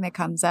anything that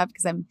comes up?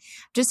 Because I'm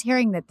just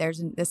hearing that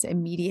there's this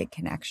immediate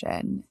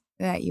connection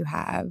that you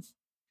have.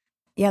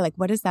 Yeah. Like,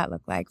 what does that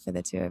look like for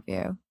the two of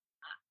you?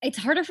 It's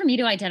harder for me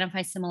to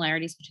identify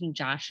similarities between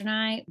Josh and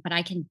I, but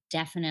I can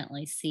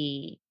definitely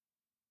see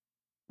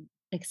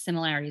like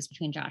similarities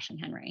between Josh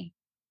and Henry.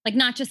 Like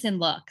not just in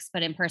looks,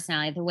 but in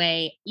personality, the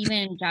way,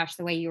 even Josh,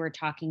 the way you were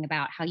talking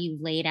about how you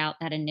laid out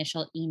that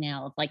initial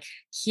email of like,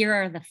 here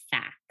are the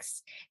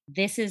facts.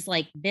 This is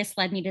like, this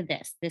led me to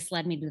this. This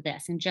led me to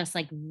this. And just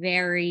like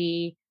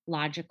very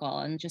logical,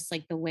 and just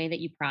like the way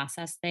that you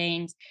process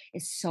things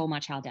is so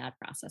much how Dad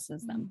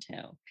processes them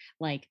too.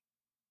 Like,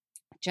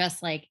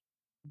 just like,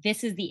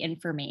 this is the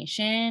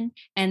information.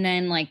 And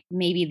then like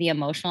maybe the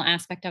emotional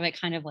aspect of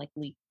it kind of like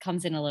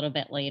comes in a little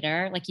bit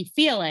later. Like you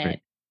feel it,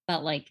 right.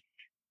 But like,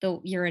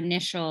 your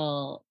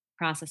initial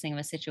processing of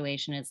a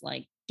situation is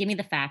like, give me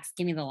the facts,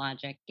 give me the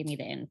logic, give me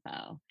the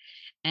info.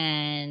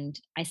 And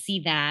I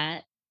see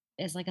that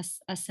as like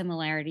a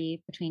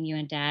similarity between you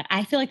and Dad.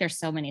 I feel like there's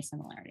so many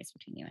similarities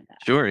between you and Dad.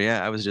 Sure.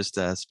 Yeah. I was just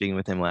speaking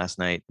with him last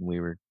night, and we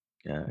were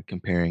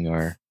comparing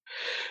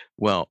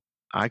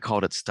I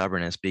called it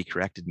stubbornness, but he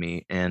corrected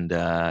me, and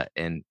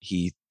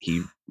he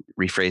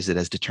rephrased it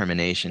as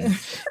determination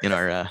in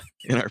our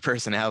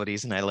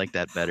personalities, and I like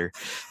that better.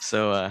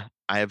 So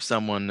I have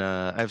someone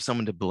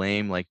to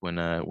blame, like when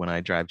I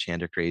drive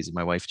Chandler crazy,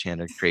 my wife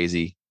Chandler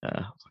crazy.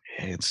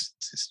 It's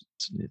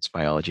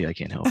biology. I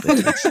can't help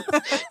it.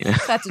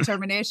 It's that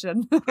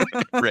determination.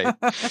 Right.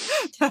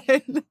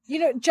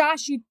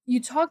 Josh,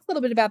 you talked a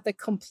little bit about the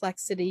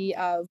complexity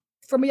of,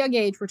 from a young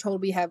age, we're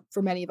told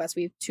for many of us,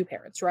 we have two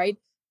parents, right?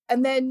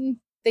 And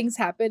then things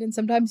happen, and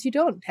sometimes you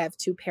don't have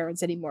two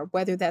parents anymore,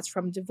 whether that's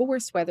from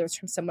divorce, whether it's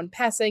from someone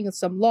passing or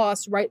some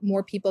loss, right?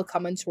 More people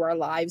come into our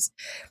lives.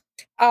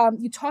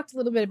 You talked a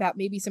little bit about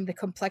maybe some of the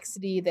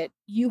complexity that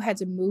you had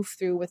to move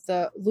through with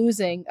the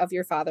losing of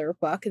your father,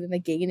 Buck, and then the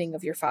gaining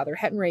of your father,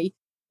 Henry.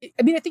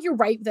 I mean, I think you're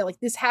right that like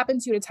this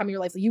happened to you at a time of your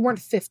life. Like, you weren't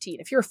 15.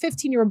 If you're a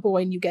 15-year-old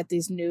boy and you get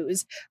these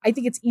news, I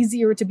think it's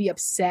easier to be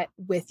upset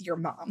with your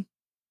mom.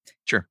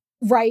 Sure.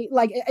 Right?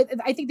 Like,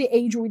 I think the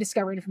age where we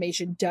discover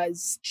information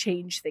does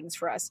change things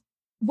for us.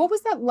 What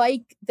was that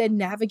like then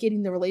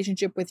navigating the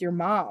relationship with your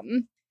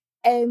mom?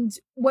 And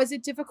was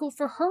it difficult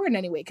for her in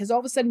any way? Because all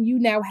of a sudden you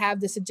now have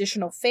this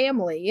additional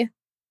family,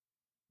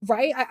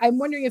 right? I'm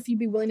wondering if you'd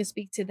be willing to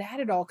speak to that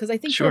at all. Because I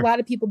think Sure. for a lot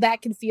of people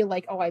that can feel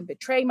like, oh, I'm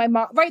betraying my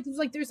mom, right?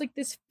 There's like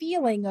this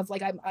feeling of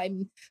like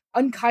I'm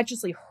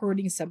unconsciously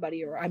hurting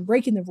somebody or I'm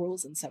breaking the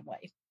rules in some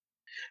way.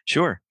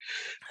 Sure.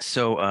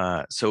 So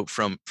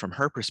from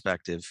her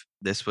perspective,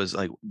 this was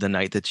like the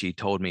night that she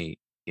told me,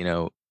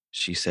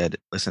 she said,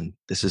 listen,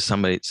 this is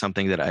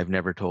something that I've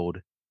never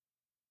told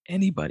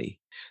anybody.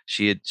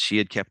 She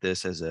had kept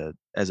this as a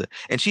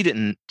and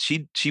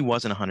she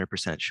wasn't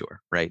 100%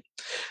 sure, right?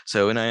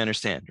 So, and I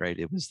understand, right?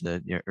 It was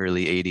the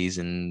early 80s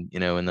and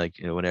and like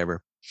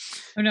whatever.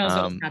 Who knows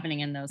what was happening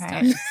in those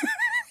times?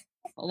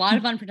 A lot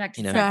of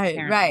unprotected sex,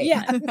 right.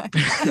 Yeah. For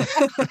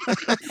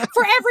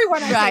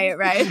everyone, I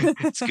right.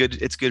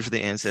 It's good for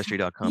the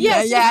ancestry.com.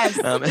 Yes.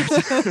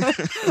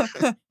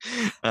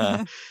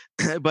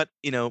 But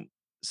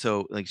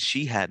so like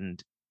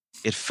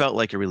it felt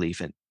like a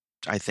relief, and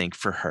I think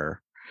for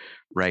her,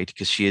 right?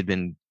 Because she had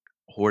been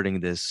hoarding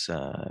this,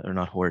 or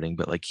not hoarding,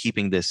 but like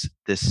keeping this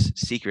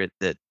secret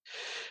that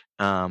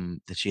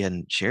she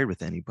hadn't shared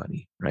with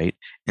anybody, right?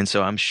 And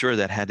so I'm sure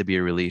that had to be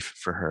a relief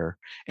for her.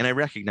 And I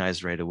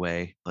recognized right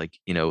away, like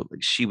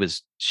she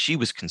was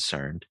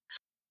concerned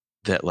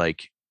that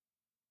like,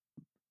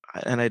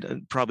 and I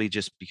probably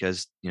just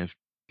because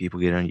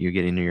people you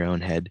get into your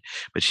own head,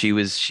 but she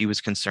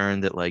was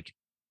concerned that like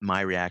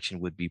my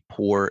reaction would be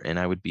poor and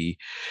I would be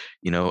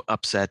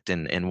upset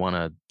and want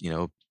to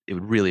it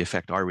would really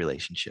affect our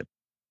relationship.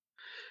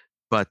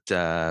 But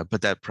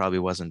that probably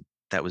wasn't.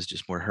 That was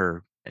just more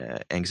her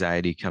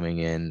anxiety coming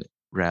in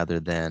rather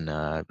than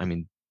I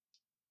mean,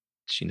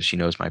 she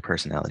knows my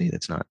personality.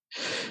 That's not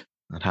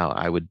how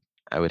I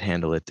would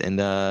handle it. And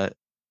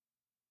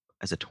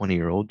as a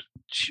 20-year-old,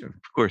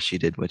 of course she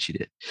did what she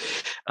did.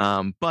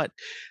 But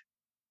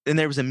then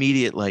there was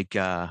immediate like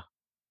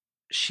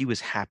she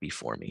was happy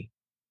for me,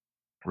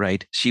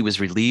 right? She was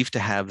relieved to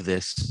have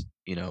this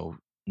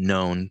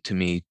known to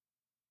me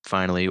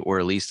finally, or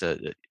at least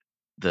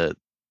the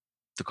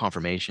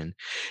confirmation,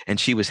 and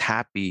she was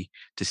happy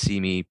to see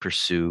me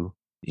pursue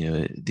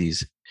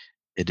these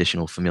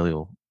additional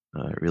familial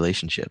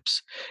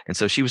relationships, and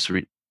so she was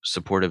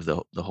supportive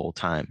the whole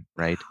time,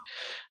 right?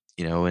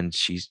 And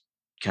she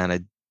kind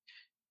of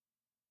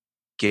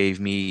gave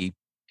me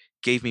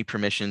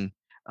permission.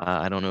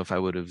 I don't know if I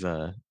would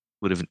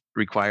have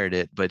required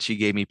it, but she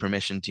gave me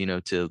permission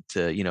to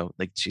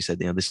like she said,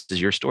 this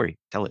is your story,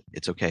 tell it,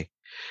 it's okay,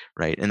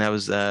 right? And that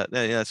was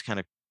that's kind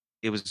of,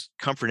 it was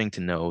comforting to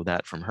know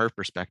that from her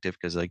perspective,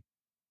 because like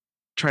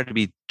try to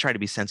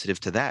be sensitive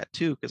to that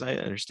too, because I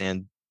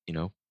understand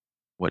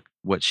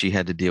what she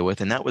had to deal with.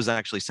 And that was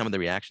actually some of the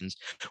reactions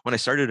when I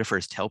started to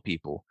first tell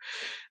people.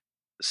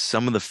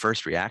 Some of the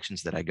first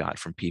reactions that I got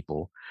from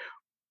people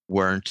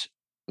weren't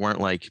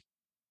like,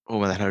 oh,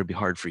 well, that had to be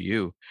hard for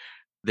you.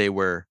 They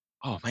were,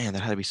 oh man,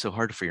 that had to be so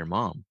hard for your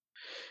mom,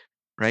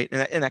 right?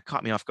 And that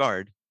caught me off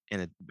guard,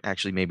 and it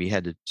actually maybe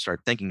had to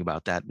start thinking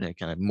about that and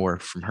kind of more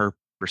from her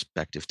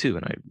perspective too.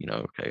 And I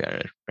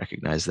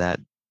recognize that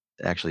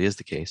actually is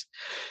the case.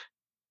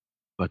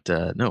 But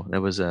no,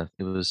 that was it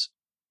was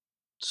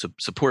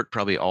support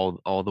probably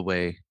all the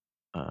way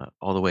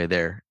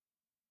there.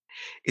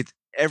 It's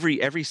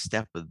every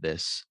step of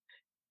this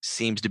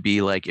seems to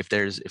be like, if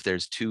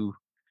there's two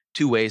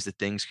ways that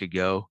things could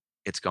go,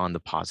 it's gone the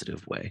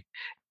positive way.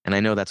 And I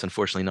know that's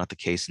unfortunately not the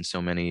case in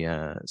so many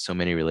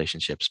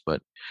relationships,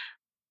 but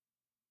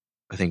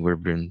I think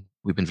we've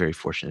been very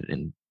fortunate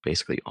in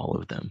basically all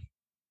of them.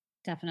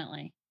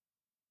 Definitely.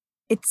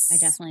 I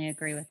definitely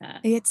agree with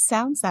that. It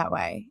sounds that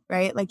way,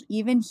 right? Like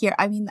even here,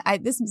 I mean,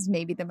 this is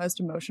maybe the most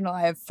emotional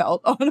I have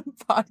felt on a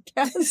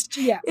podcast.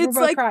 Yeah, it's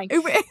we're both like crying.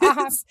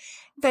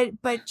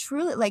 But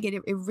truly, like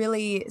it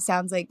really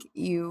sounds like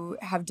you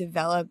have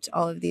developed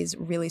all of these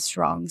really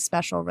strong,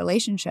 special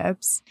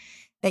relationships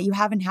that you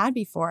haven't had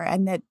before,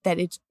 and that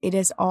it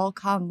has all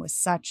come with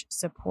such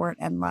support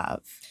and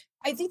love.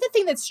 I think the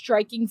thing that's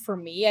striking for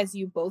me as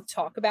you both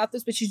talk about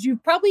this, which is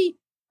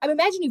I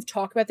imagine you've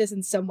talked about this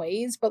in some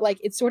ways, but like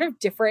it's sort of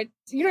different.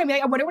 You know what I mean?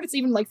 Like, I wonder what it's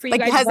even like for you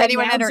guys. Has right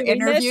anyone now ever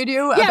interviewed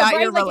you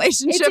about your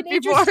relationship before?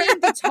 It's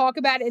interesting to talk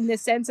about it in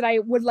this sense, and I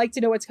would like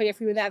to know what's coming up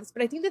for you in that.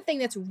 But I think the thing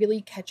that's really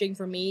catching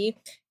for me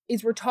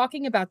is we're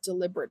talking about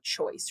deliberate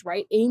choice,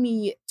 right?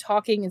 Amy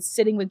talking and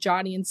sitting with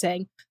Johnny and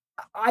saying,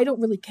 I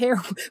don't really care.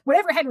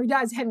 Whatever Henry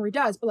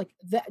does. But like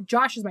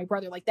Josh is my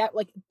brother. Like that,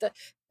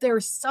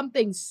 there's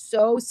something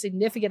so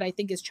significant I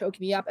think is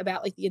choking me up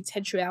about like the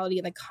intentionality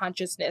and the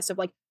consciousness of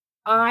like,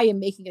 I am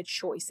making a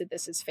choice that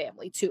this is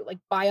family too. Like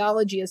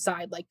biology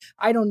aside, like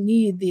I don't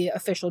need the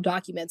official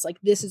documents. Like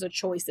this is a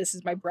choice. This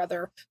is my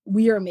brother.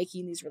 We are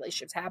making these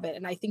relationships happen.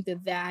 And I think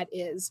that that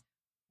is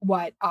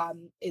what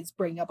is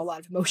bringing up a lot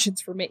of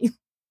emotions for me.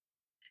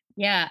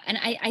 Yeah. And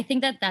I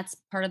think that that's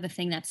part of the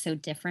thing that's so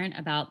different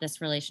about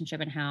this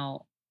relationship and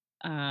how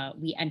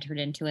we entered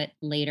into it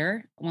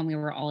later when we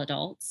were all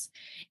adults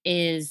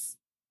is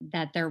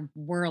that there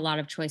were a lot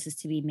of choices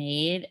to be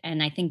made.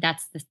 And I think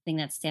that's the thing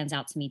that stands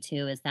out to me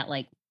too, is that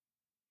like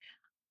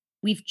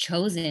we've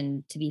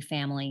chosen to be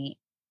family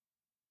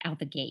out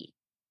the gate.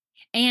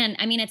 And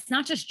I mean, it's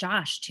not just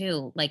Josh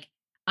too. Like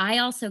I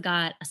also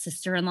got a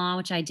sister-in-law,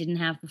 which I didn't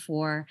have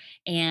before,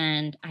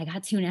 and I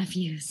got two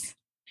nephews,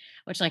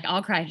 which like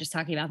I'll cry just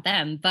talking about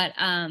them. But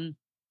I'm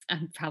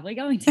probably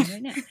going to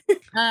right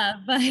now.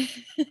 But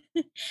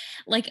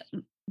like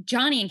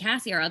Johnny and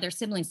Cassie, our other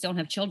siblings, don't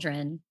have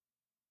children.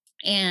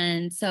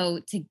 And so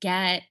to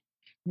get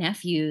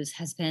nephews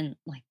has been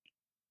like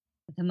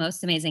the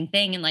most amazing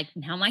thing. And like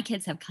now my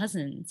kids have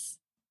cousins,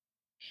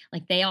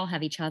 like they all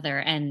have each other.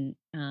 And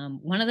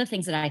one of the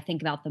things that I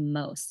think about the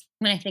most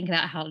when I think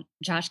about how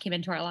Josh came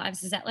into our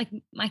lives is that like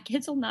my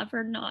kids will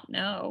never not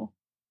know.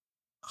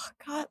 Oh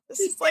God, this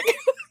is like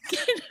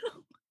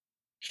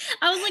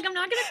I was like, I'm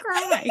not gonna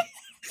cry.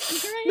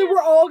 No,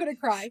 we're all gonna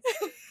cry.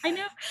 I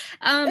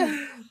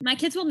know. My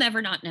kids will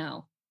never not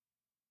know.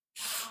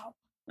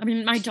 I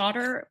mean, my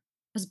daughter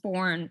was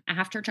born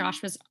after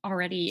Josh was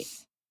already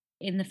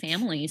in the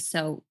family,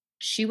 so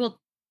she will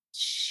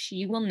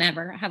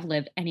never have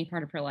lived any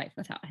part of her life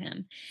without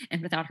him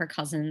and without her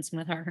cousins and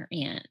without her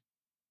aunt.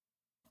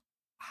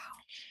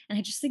 And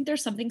I just think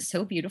there's something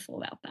so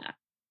beautiful about that.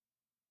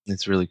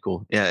 It's really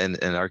cool. Yeah,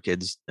 and our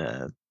kids,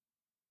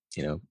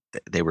 you know,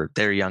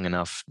 they're young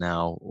enough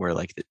now where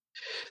like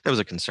that was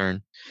a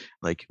concern.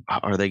 Like, how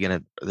are they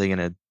gonna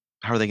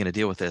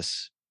deal with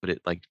this? But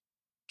it like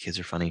kids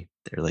are funny.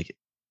 They're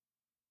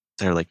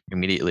like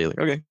immediately like,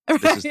 okay,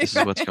 this is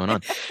what's going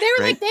on. They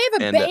were like, they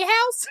have a bay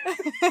house.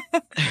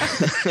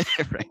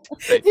 Right.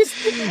 Like,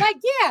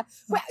 yeah.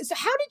 So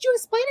how did you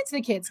explain it to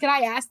the kids? Can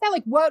I ask that?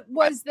 Like, what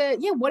was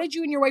what did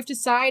you and your wife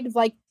decide of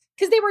like,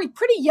 because they were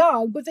pretty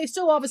young, but they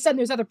still all of a sudden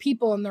there's other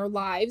people in their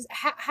lives.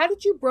 How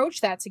did you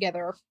broach that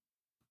together?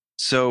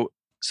 So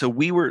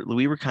we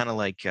were kind of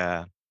like,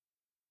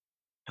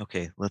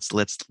 okay,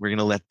 we're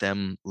gonna let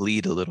them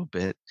lead a little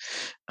bit.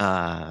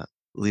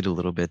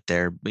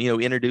 There, you know,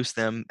 introduce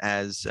them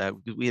as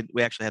we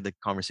actually had the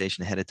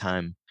conversation ahead of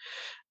time.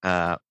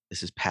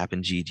 This is Pap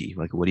and Gigi.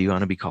 Like, what do you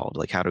want to be called?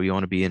 Like, how do we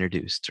want to be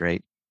introduced?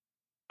 Right.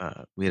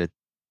 We had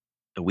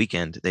a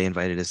weekend. They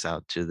invited us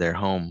out to their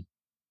home.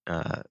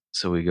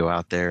 So we go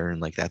out there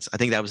and like I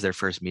think that was their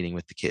first meeting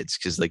with the kids,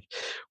 because like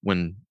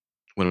when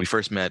we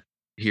first met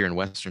here in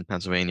Western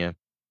Pennsylvania,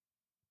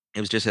 it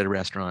was just at a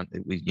restaurant.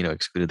 We, you know,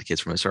 excluded the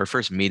kids from it. So our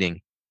first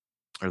meeting,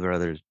 or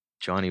rather,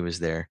 Johnny was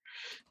there,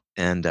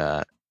 and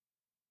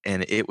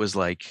it was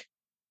like,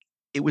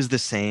 it was the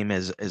same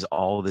as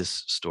all this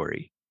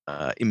story.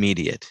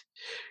 Immediate,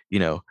 you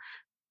know,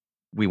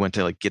 we went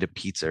to like get a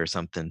pizza or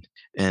something,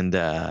 and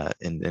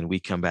we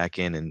come back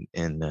in,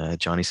 and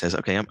Johnny says,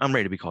 "Okay, I'm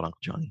ready to be called Uncle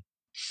Johnny,"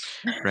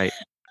 right?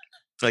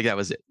 Like that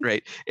was it,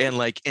 right? And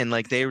like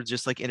they were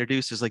just like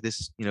introduced as like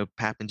this, you know,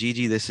 Pap and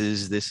Gigi. This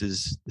is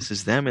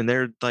them, and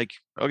they're like,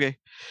 okay,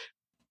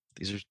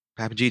 these are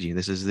Pap and Gigi.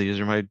 These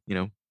are my, you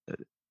know,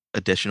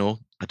 additional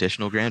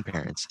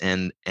grandparents,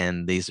 and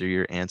these are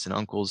your aunts and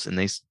uncles, and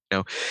they, you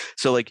know,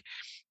 so like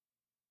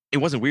it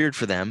wasn't weird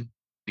for them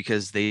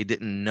because they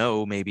didn't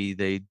know. Maybe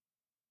they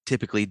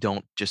typically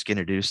don't just get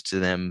introduced to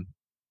them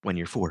when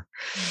you're 4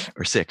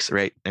 or 6,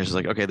 right? And it's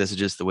like, okay, this is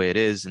just the way it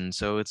is, and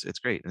so it's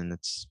great, and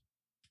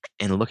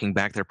looking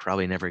back, they're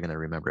probably never going to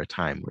remember a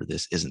time where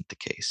this isn't the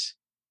case,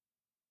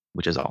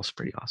 which is also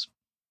pretty awesome.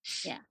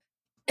 Yeah.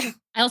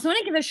 I also want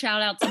to give a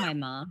shout out to my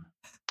mom.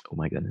 Oh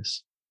my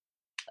goodness.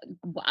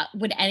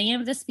 Would any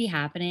of this be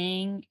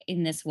happening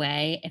in this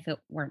way if it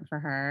weren't for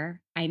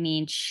her? I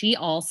mean, she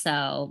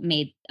also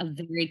made a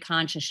very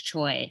conscious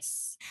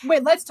choice.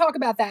 Wait, let's talk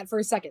about that for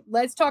a second.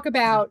 Let's talk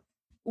about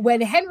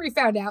when Henry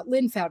found out,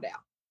 Lynn found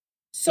out.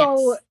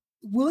 So yes.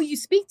 Will you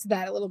speak to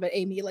that a little bit,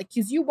 Amy? Like,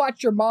 because you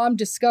watched your mom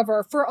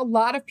discover, for a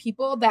lot of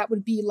people, that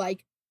would be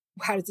like,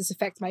 how does this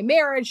affect my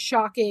marriage?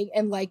 Shocking.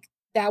 And like,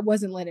 that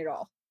wasn't Lynn at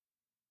all.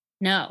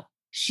 No,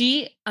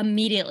 she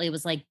immediately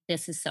was like,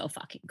 this is so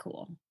fucking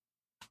cool.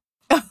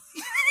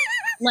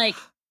 Like,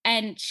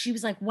 and she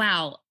was like,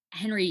 wow,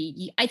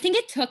 Henry, I think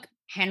it took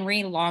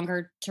Henry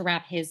longer to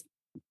wrap his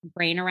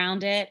brain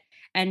around it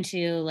and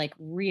to like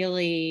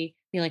really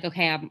be like,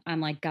 okay, I'm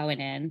like going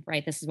in,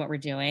 right? This is what we're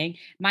doing.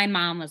 My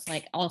mom was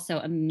like also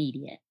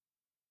immediate.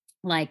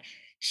 Like,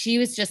 she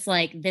was just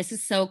like, this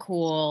is so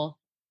cool.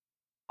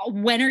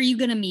 When are you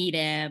going to meet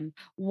him?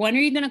 When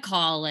are you going to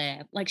call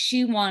him? Like,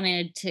 she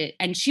wanted to,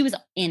 and she was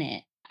in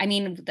it. I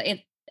mean,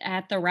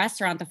 at the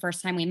restaurant, the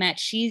first time we met,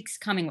 she's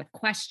coming with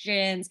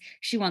questions.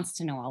 She wants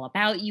to know all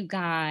about you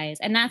guys.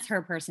 And that's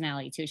her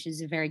personality too.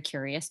 She's a very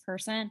curious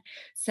person.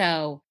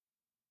 So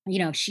you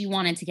know, she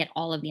wanted to get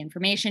all of the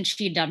information.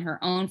 She had done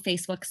her own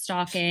Facebook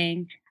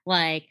stalking.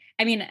 Like,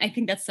 I mean, I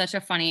think that's such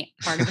a funny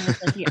part of it.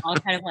 Like, we all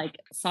kind of like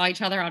saw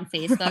each other on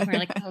Facebook. And we're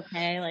like,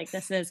 okay, like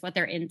this is what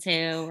they're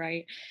into,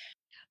 right?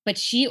 But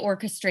she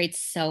orchestrates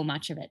so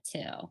much of it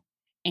too.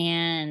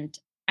 And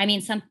I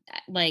mean,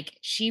 like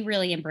she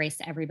really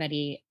embraced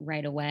everybody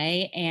right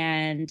away.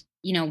 And,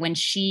 you know, when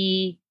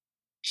she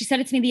said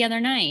it to me the other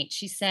night,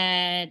 she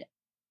said,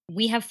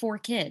 we have 4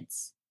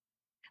 kids.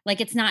 Like,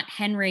 it's not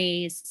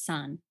Henry's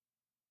son,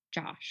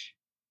 Josh.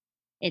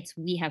 It's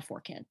we have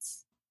 4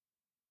 kids,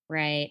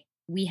 right?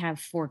 We have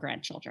 4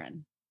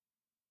 grandchildren,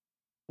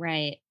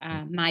 right?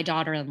 My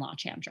daughter-in-law,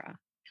 Chandra.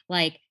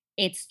 Like,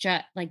 it's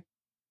just like,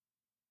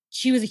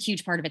 she was a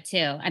huge part of it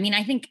too. I mean,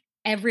 I think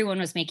everyone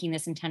was making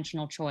this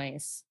intentional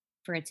choice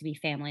for it to be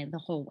family the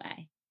whole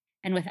way.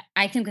 And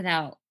I think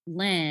without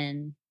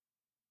Lynn,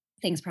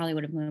 things probably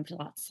would have moved a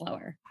lot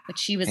slower. But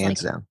she was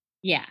hands like, down.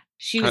 Yeah,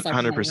 she was like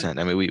 100%.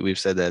 I mean, we've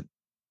said that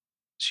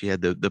she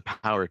had the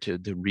power to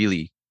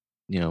really,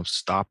 you know,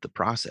 stop the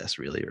process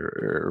really,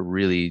 or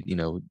really, you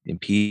know,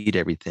 impede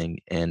everything.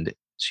 And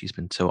she's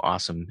been so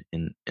awesome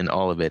in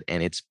all of it.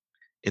 And it's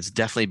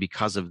definitely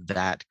because of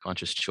that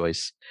conscious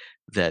choice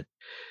that,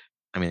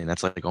 I mean,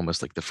 that's like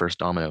almost like the first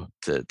domino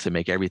to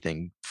make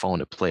everything fall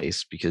into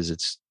place, because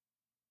it's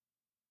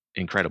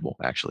incredible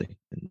actually.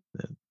 And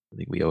I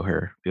think we owe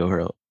her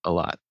a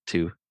lot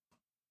to,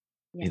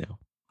 Yeah. you know,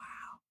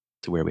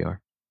 to where we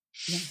are.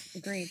 Yeah,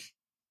 agreed.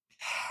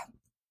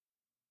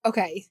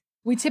 Okay.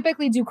 We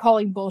typically do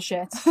calling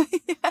bullshit.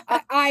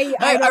 I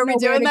Are don't we know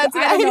doing that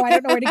today? I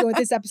don't know where to go with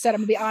this episode,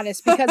 I'm gonna be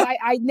honest, because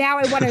I now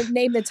I want to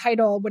name the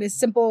title when a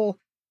simple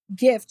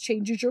gift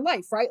changes your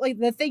life, right? Like,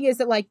 the thing is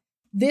that, like,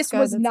 this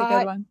was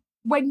not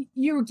when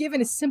you were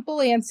given a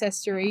simple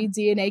ancestry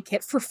DNA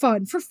kit for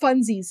fun, for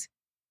funsies.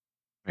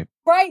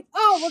 Right?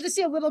 Oh, we'll just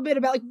see a little bit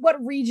about like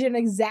what region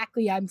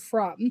exactly I'm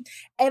from.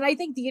 And I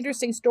think the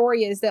interesting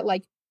story is that,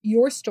 like,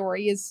 your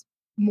story is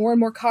more and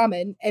more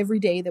common every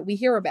day that we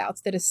hear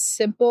about, that a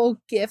simple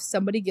gift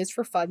somebody gives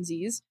for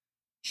funsies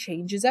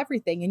changes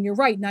everything. And you're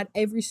right, not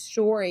every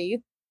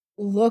story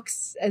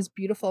looks as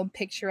beautiful and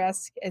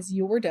picturesque as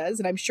yours does.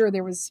 And I'm sure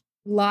there was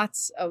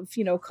lots of,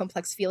 you know,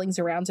 complex feelings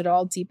around it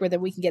all, deeper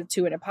than we can get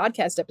to in a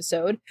podcast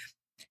episode.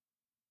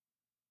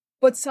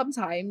 But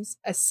sometimes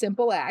a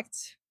simple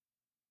act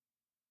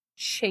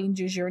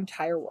changes your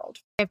entire world.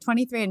 If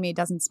 23andMe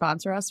doesn't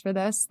sponsor us for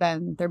this,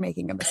 then they're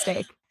making a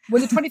mistake.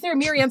 Was it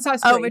 23andMe or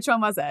Ancestry? Oh, which one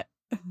was it?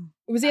 It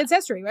was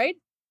Ancestry, right?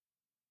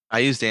 I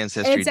used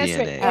Ancestry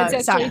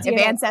DNA. Sorry, if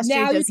Ancestry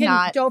now does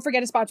not... Don't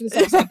forget to sponsor this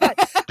episode. But,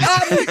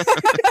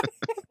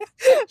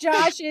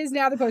 Josh is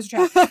now the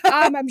poster child.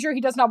 I'm sure he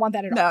does not want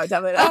that at all. No,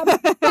 definitely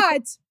not.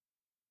 But,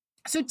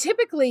 so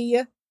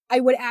typically, I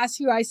would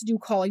ask you guys to do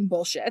calling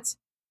bullshit.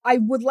 I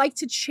would like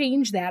to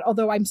change that,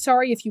 although I'm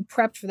sorry if you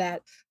prepped for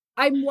that.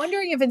 I'm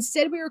wondering if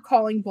instead we were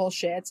calling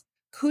bullshit,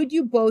 could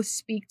you both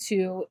speak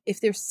to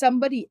if there's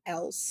somebody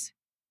else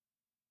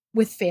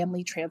with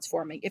family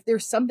transforming? If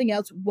there's something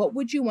else, what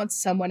would you want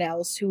someone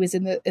else who is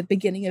in the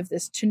beginning of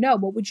this to know?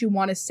 What would you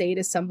want to say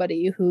to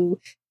somebody who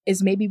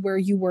is maybe where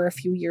you were a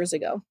few years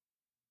ago?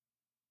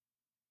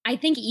 I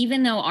think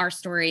even though our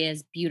story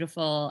is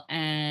beautiful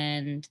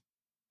and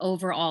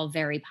overall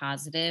very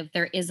positive,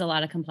 there is a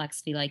lot of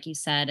complexity, like you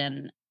said.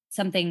 And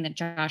something that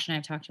Josh and I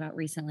have talked about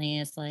recently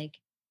is like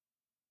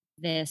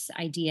this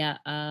idea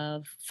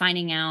of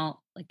finding out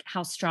like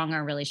how strong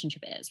our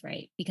relationship is,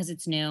 right? Because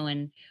it's new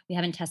and we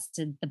haven't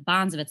tested the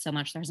bonds of it so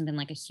much. There hasn't been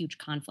like a huge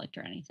conflict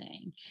or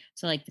anything.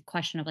 So like the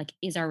question of like,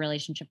 is our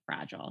relationship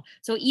fragile?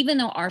 So even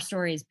though our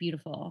story is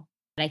beautiful,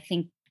 I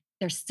think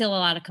there's still a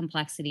lot of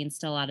complexity and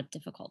still a lot of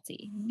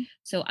difficulty. Mm-hmm.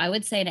 So I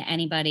would say to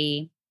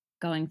anybody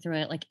going through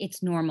it, like,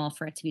 it's normal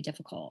for it to be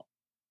difficult.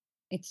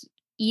 It's,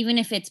 even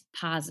if it's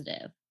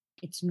positive,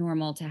 it's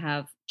normal to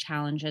have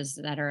challenges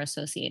that are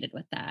associated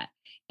with that.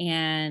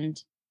 And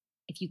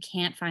if you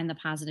can't find the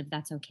positive,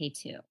 that's okay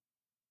too.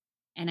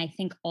 And I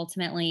think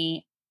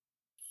ultimately,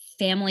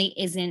 family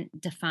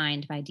isn't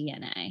defined by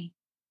DNA.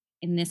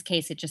 In this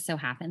case, it just so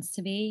happens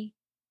to be.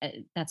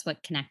 That's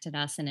what connected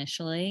us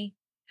initially.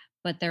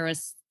 But there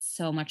was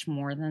so much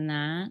more than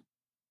that.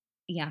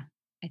 Yeah,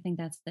 I think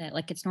that's it.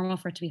 Like, it's normal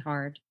for it to be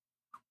hard.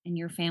 And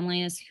your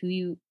family is who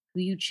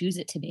you choose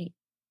it to be.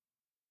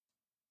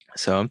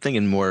 So I'm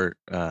thinking more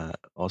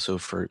also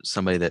for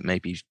somebody that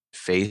might be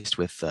faced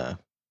with the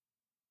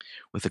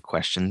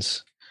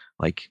questions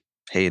like,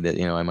 hey, that,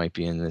 you know, I might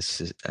be in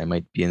this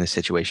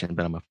situation,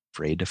 but I'm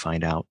afraid to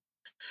find out,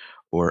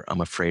 or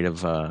I'm afraid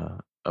of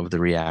the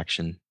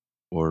reaction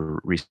or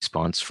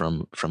response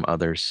from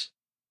others.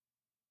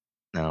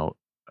 Now,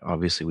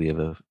 obviously, we have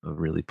a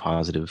really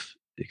positive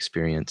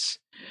experience,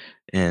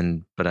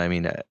 but I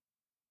mean,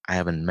 I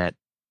haven't met,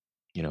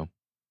 you know,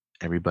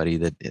 everybody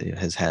that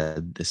has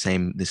had the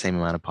same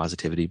amount of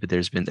positivity, but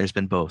there's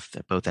been both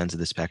at both ends of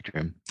the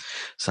spectrum.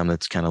 Some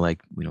that's kind of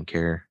like, we don't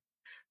care,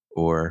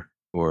 or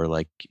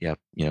like, yeah,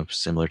 you know,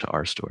 similar to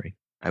our story.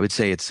 I would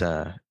say it's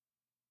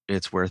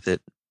worth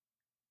it,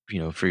 you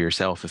know, for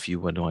yourself if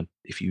you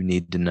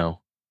need to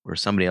know.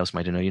 somebody else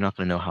might know. You're not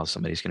going to know how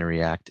somebody's going to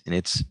react, and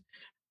it's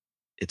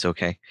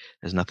okay.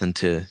 There's nothing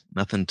to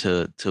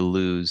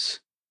lose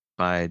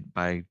by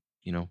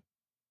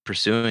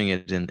pursuing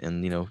it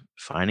and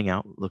finding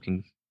out,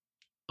 looking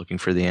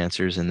for the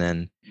answers, and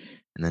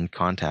then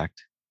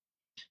contact.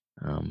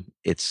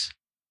 It's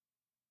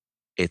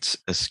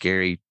a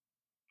scary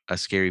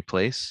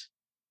place,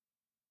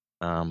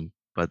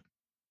 but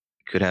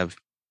could have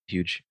a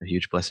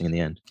huge blessing in the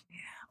end.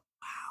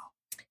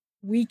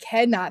 We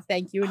cannot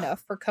thank you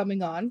enough for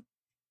coming on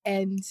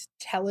and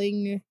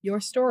telling your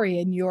story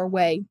in your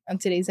way on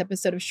today's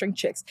episode of Shrink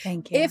Chicks.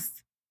 Thank you.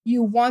 If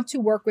you want to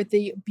work with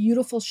the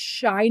beautiful,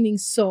 shining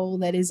soul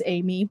that is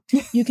Amy,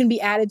 you can be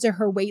added to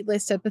her wait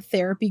list at the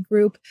therapy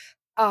group.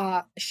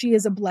 She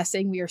is a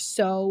blessing. We are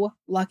so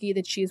lucky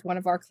that she is one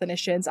of our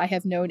clinicians. I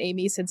have known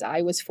Amy since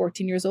I was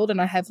 14 years old,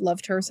 and I have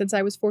loved her since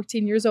I was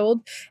 14 years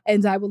old,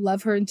 and I will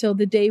love her until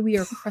the day we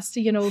are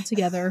crusty and old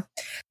together.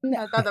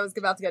 I thought that was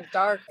about to get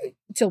dark.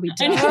 Till we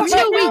die. Until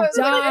we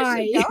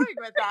die.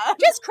 With that?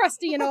 Just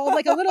crusty and old,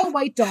 like a little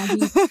white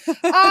doggy.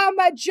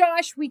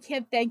 Josh, we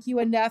can't thank you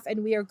enough,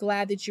 and we are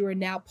glad that you are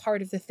now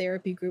part of the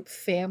therapy group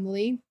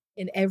family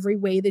in every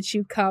way that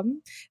you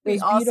come. We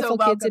also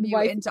welcome you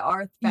into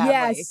our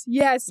family.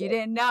 Yes. You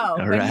didn't know. All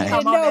when right. you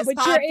come on this but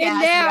podcast, you're in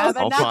now. You have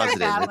all another positive.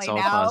 family It's all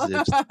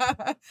now.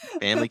 positive.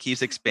 Family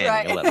keeps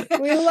expanding. Right. I love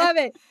it. We love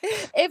it.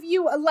 If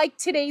you like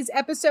today's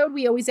episode,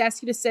 we always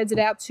ask you to send it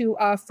out to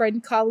a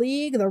friend,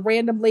 colleague, the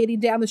random lady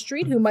down the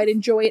street who might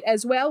enjoy it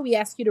as well. We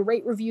ask you to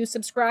rate, review,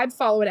 subscribe,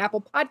 follow an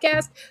Apple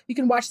Podcast. You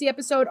can watch the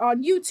episode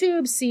on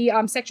YouTube, see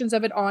sections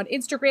of it on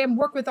Instagram,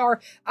 work with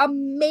our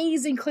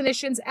amazing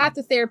clinicians at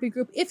the therapy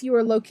group if you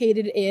are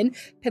located in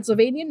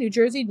Pennsylvania, New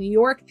Jersey, New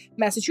York,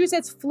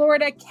 Massachusetts,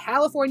 Florida,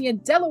 California,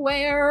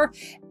 Delaware.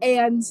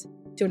 And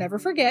don't ever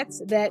forget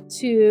that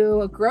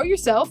to grow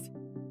yourself,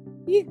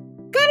 you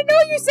gotta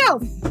know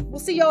yourself.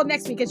 We'll see y'all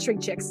next week at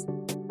Shrink Chicks.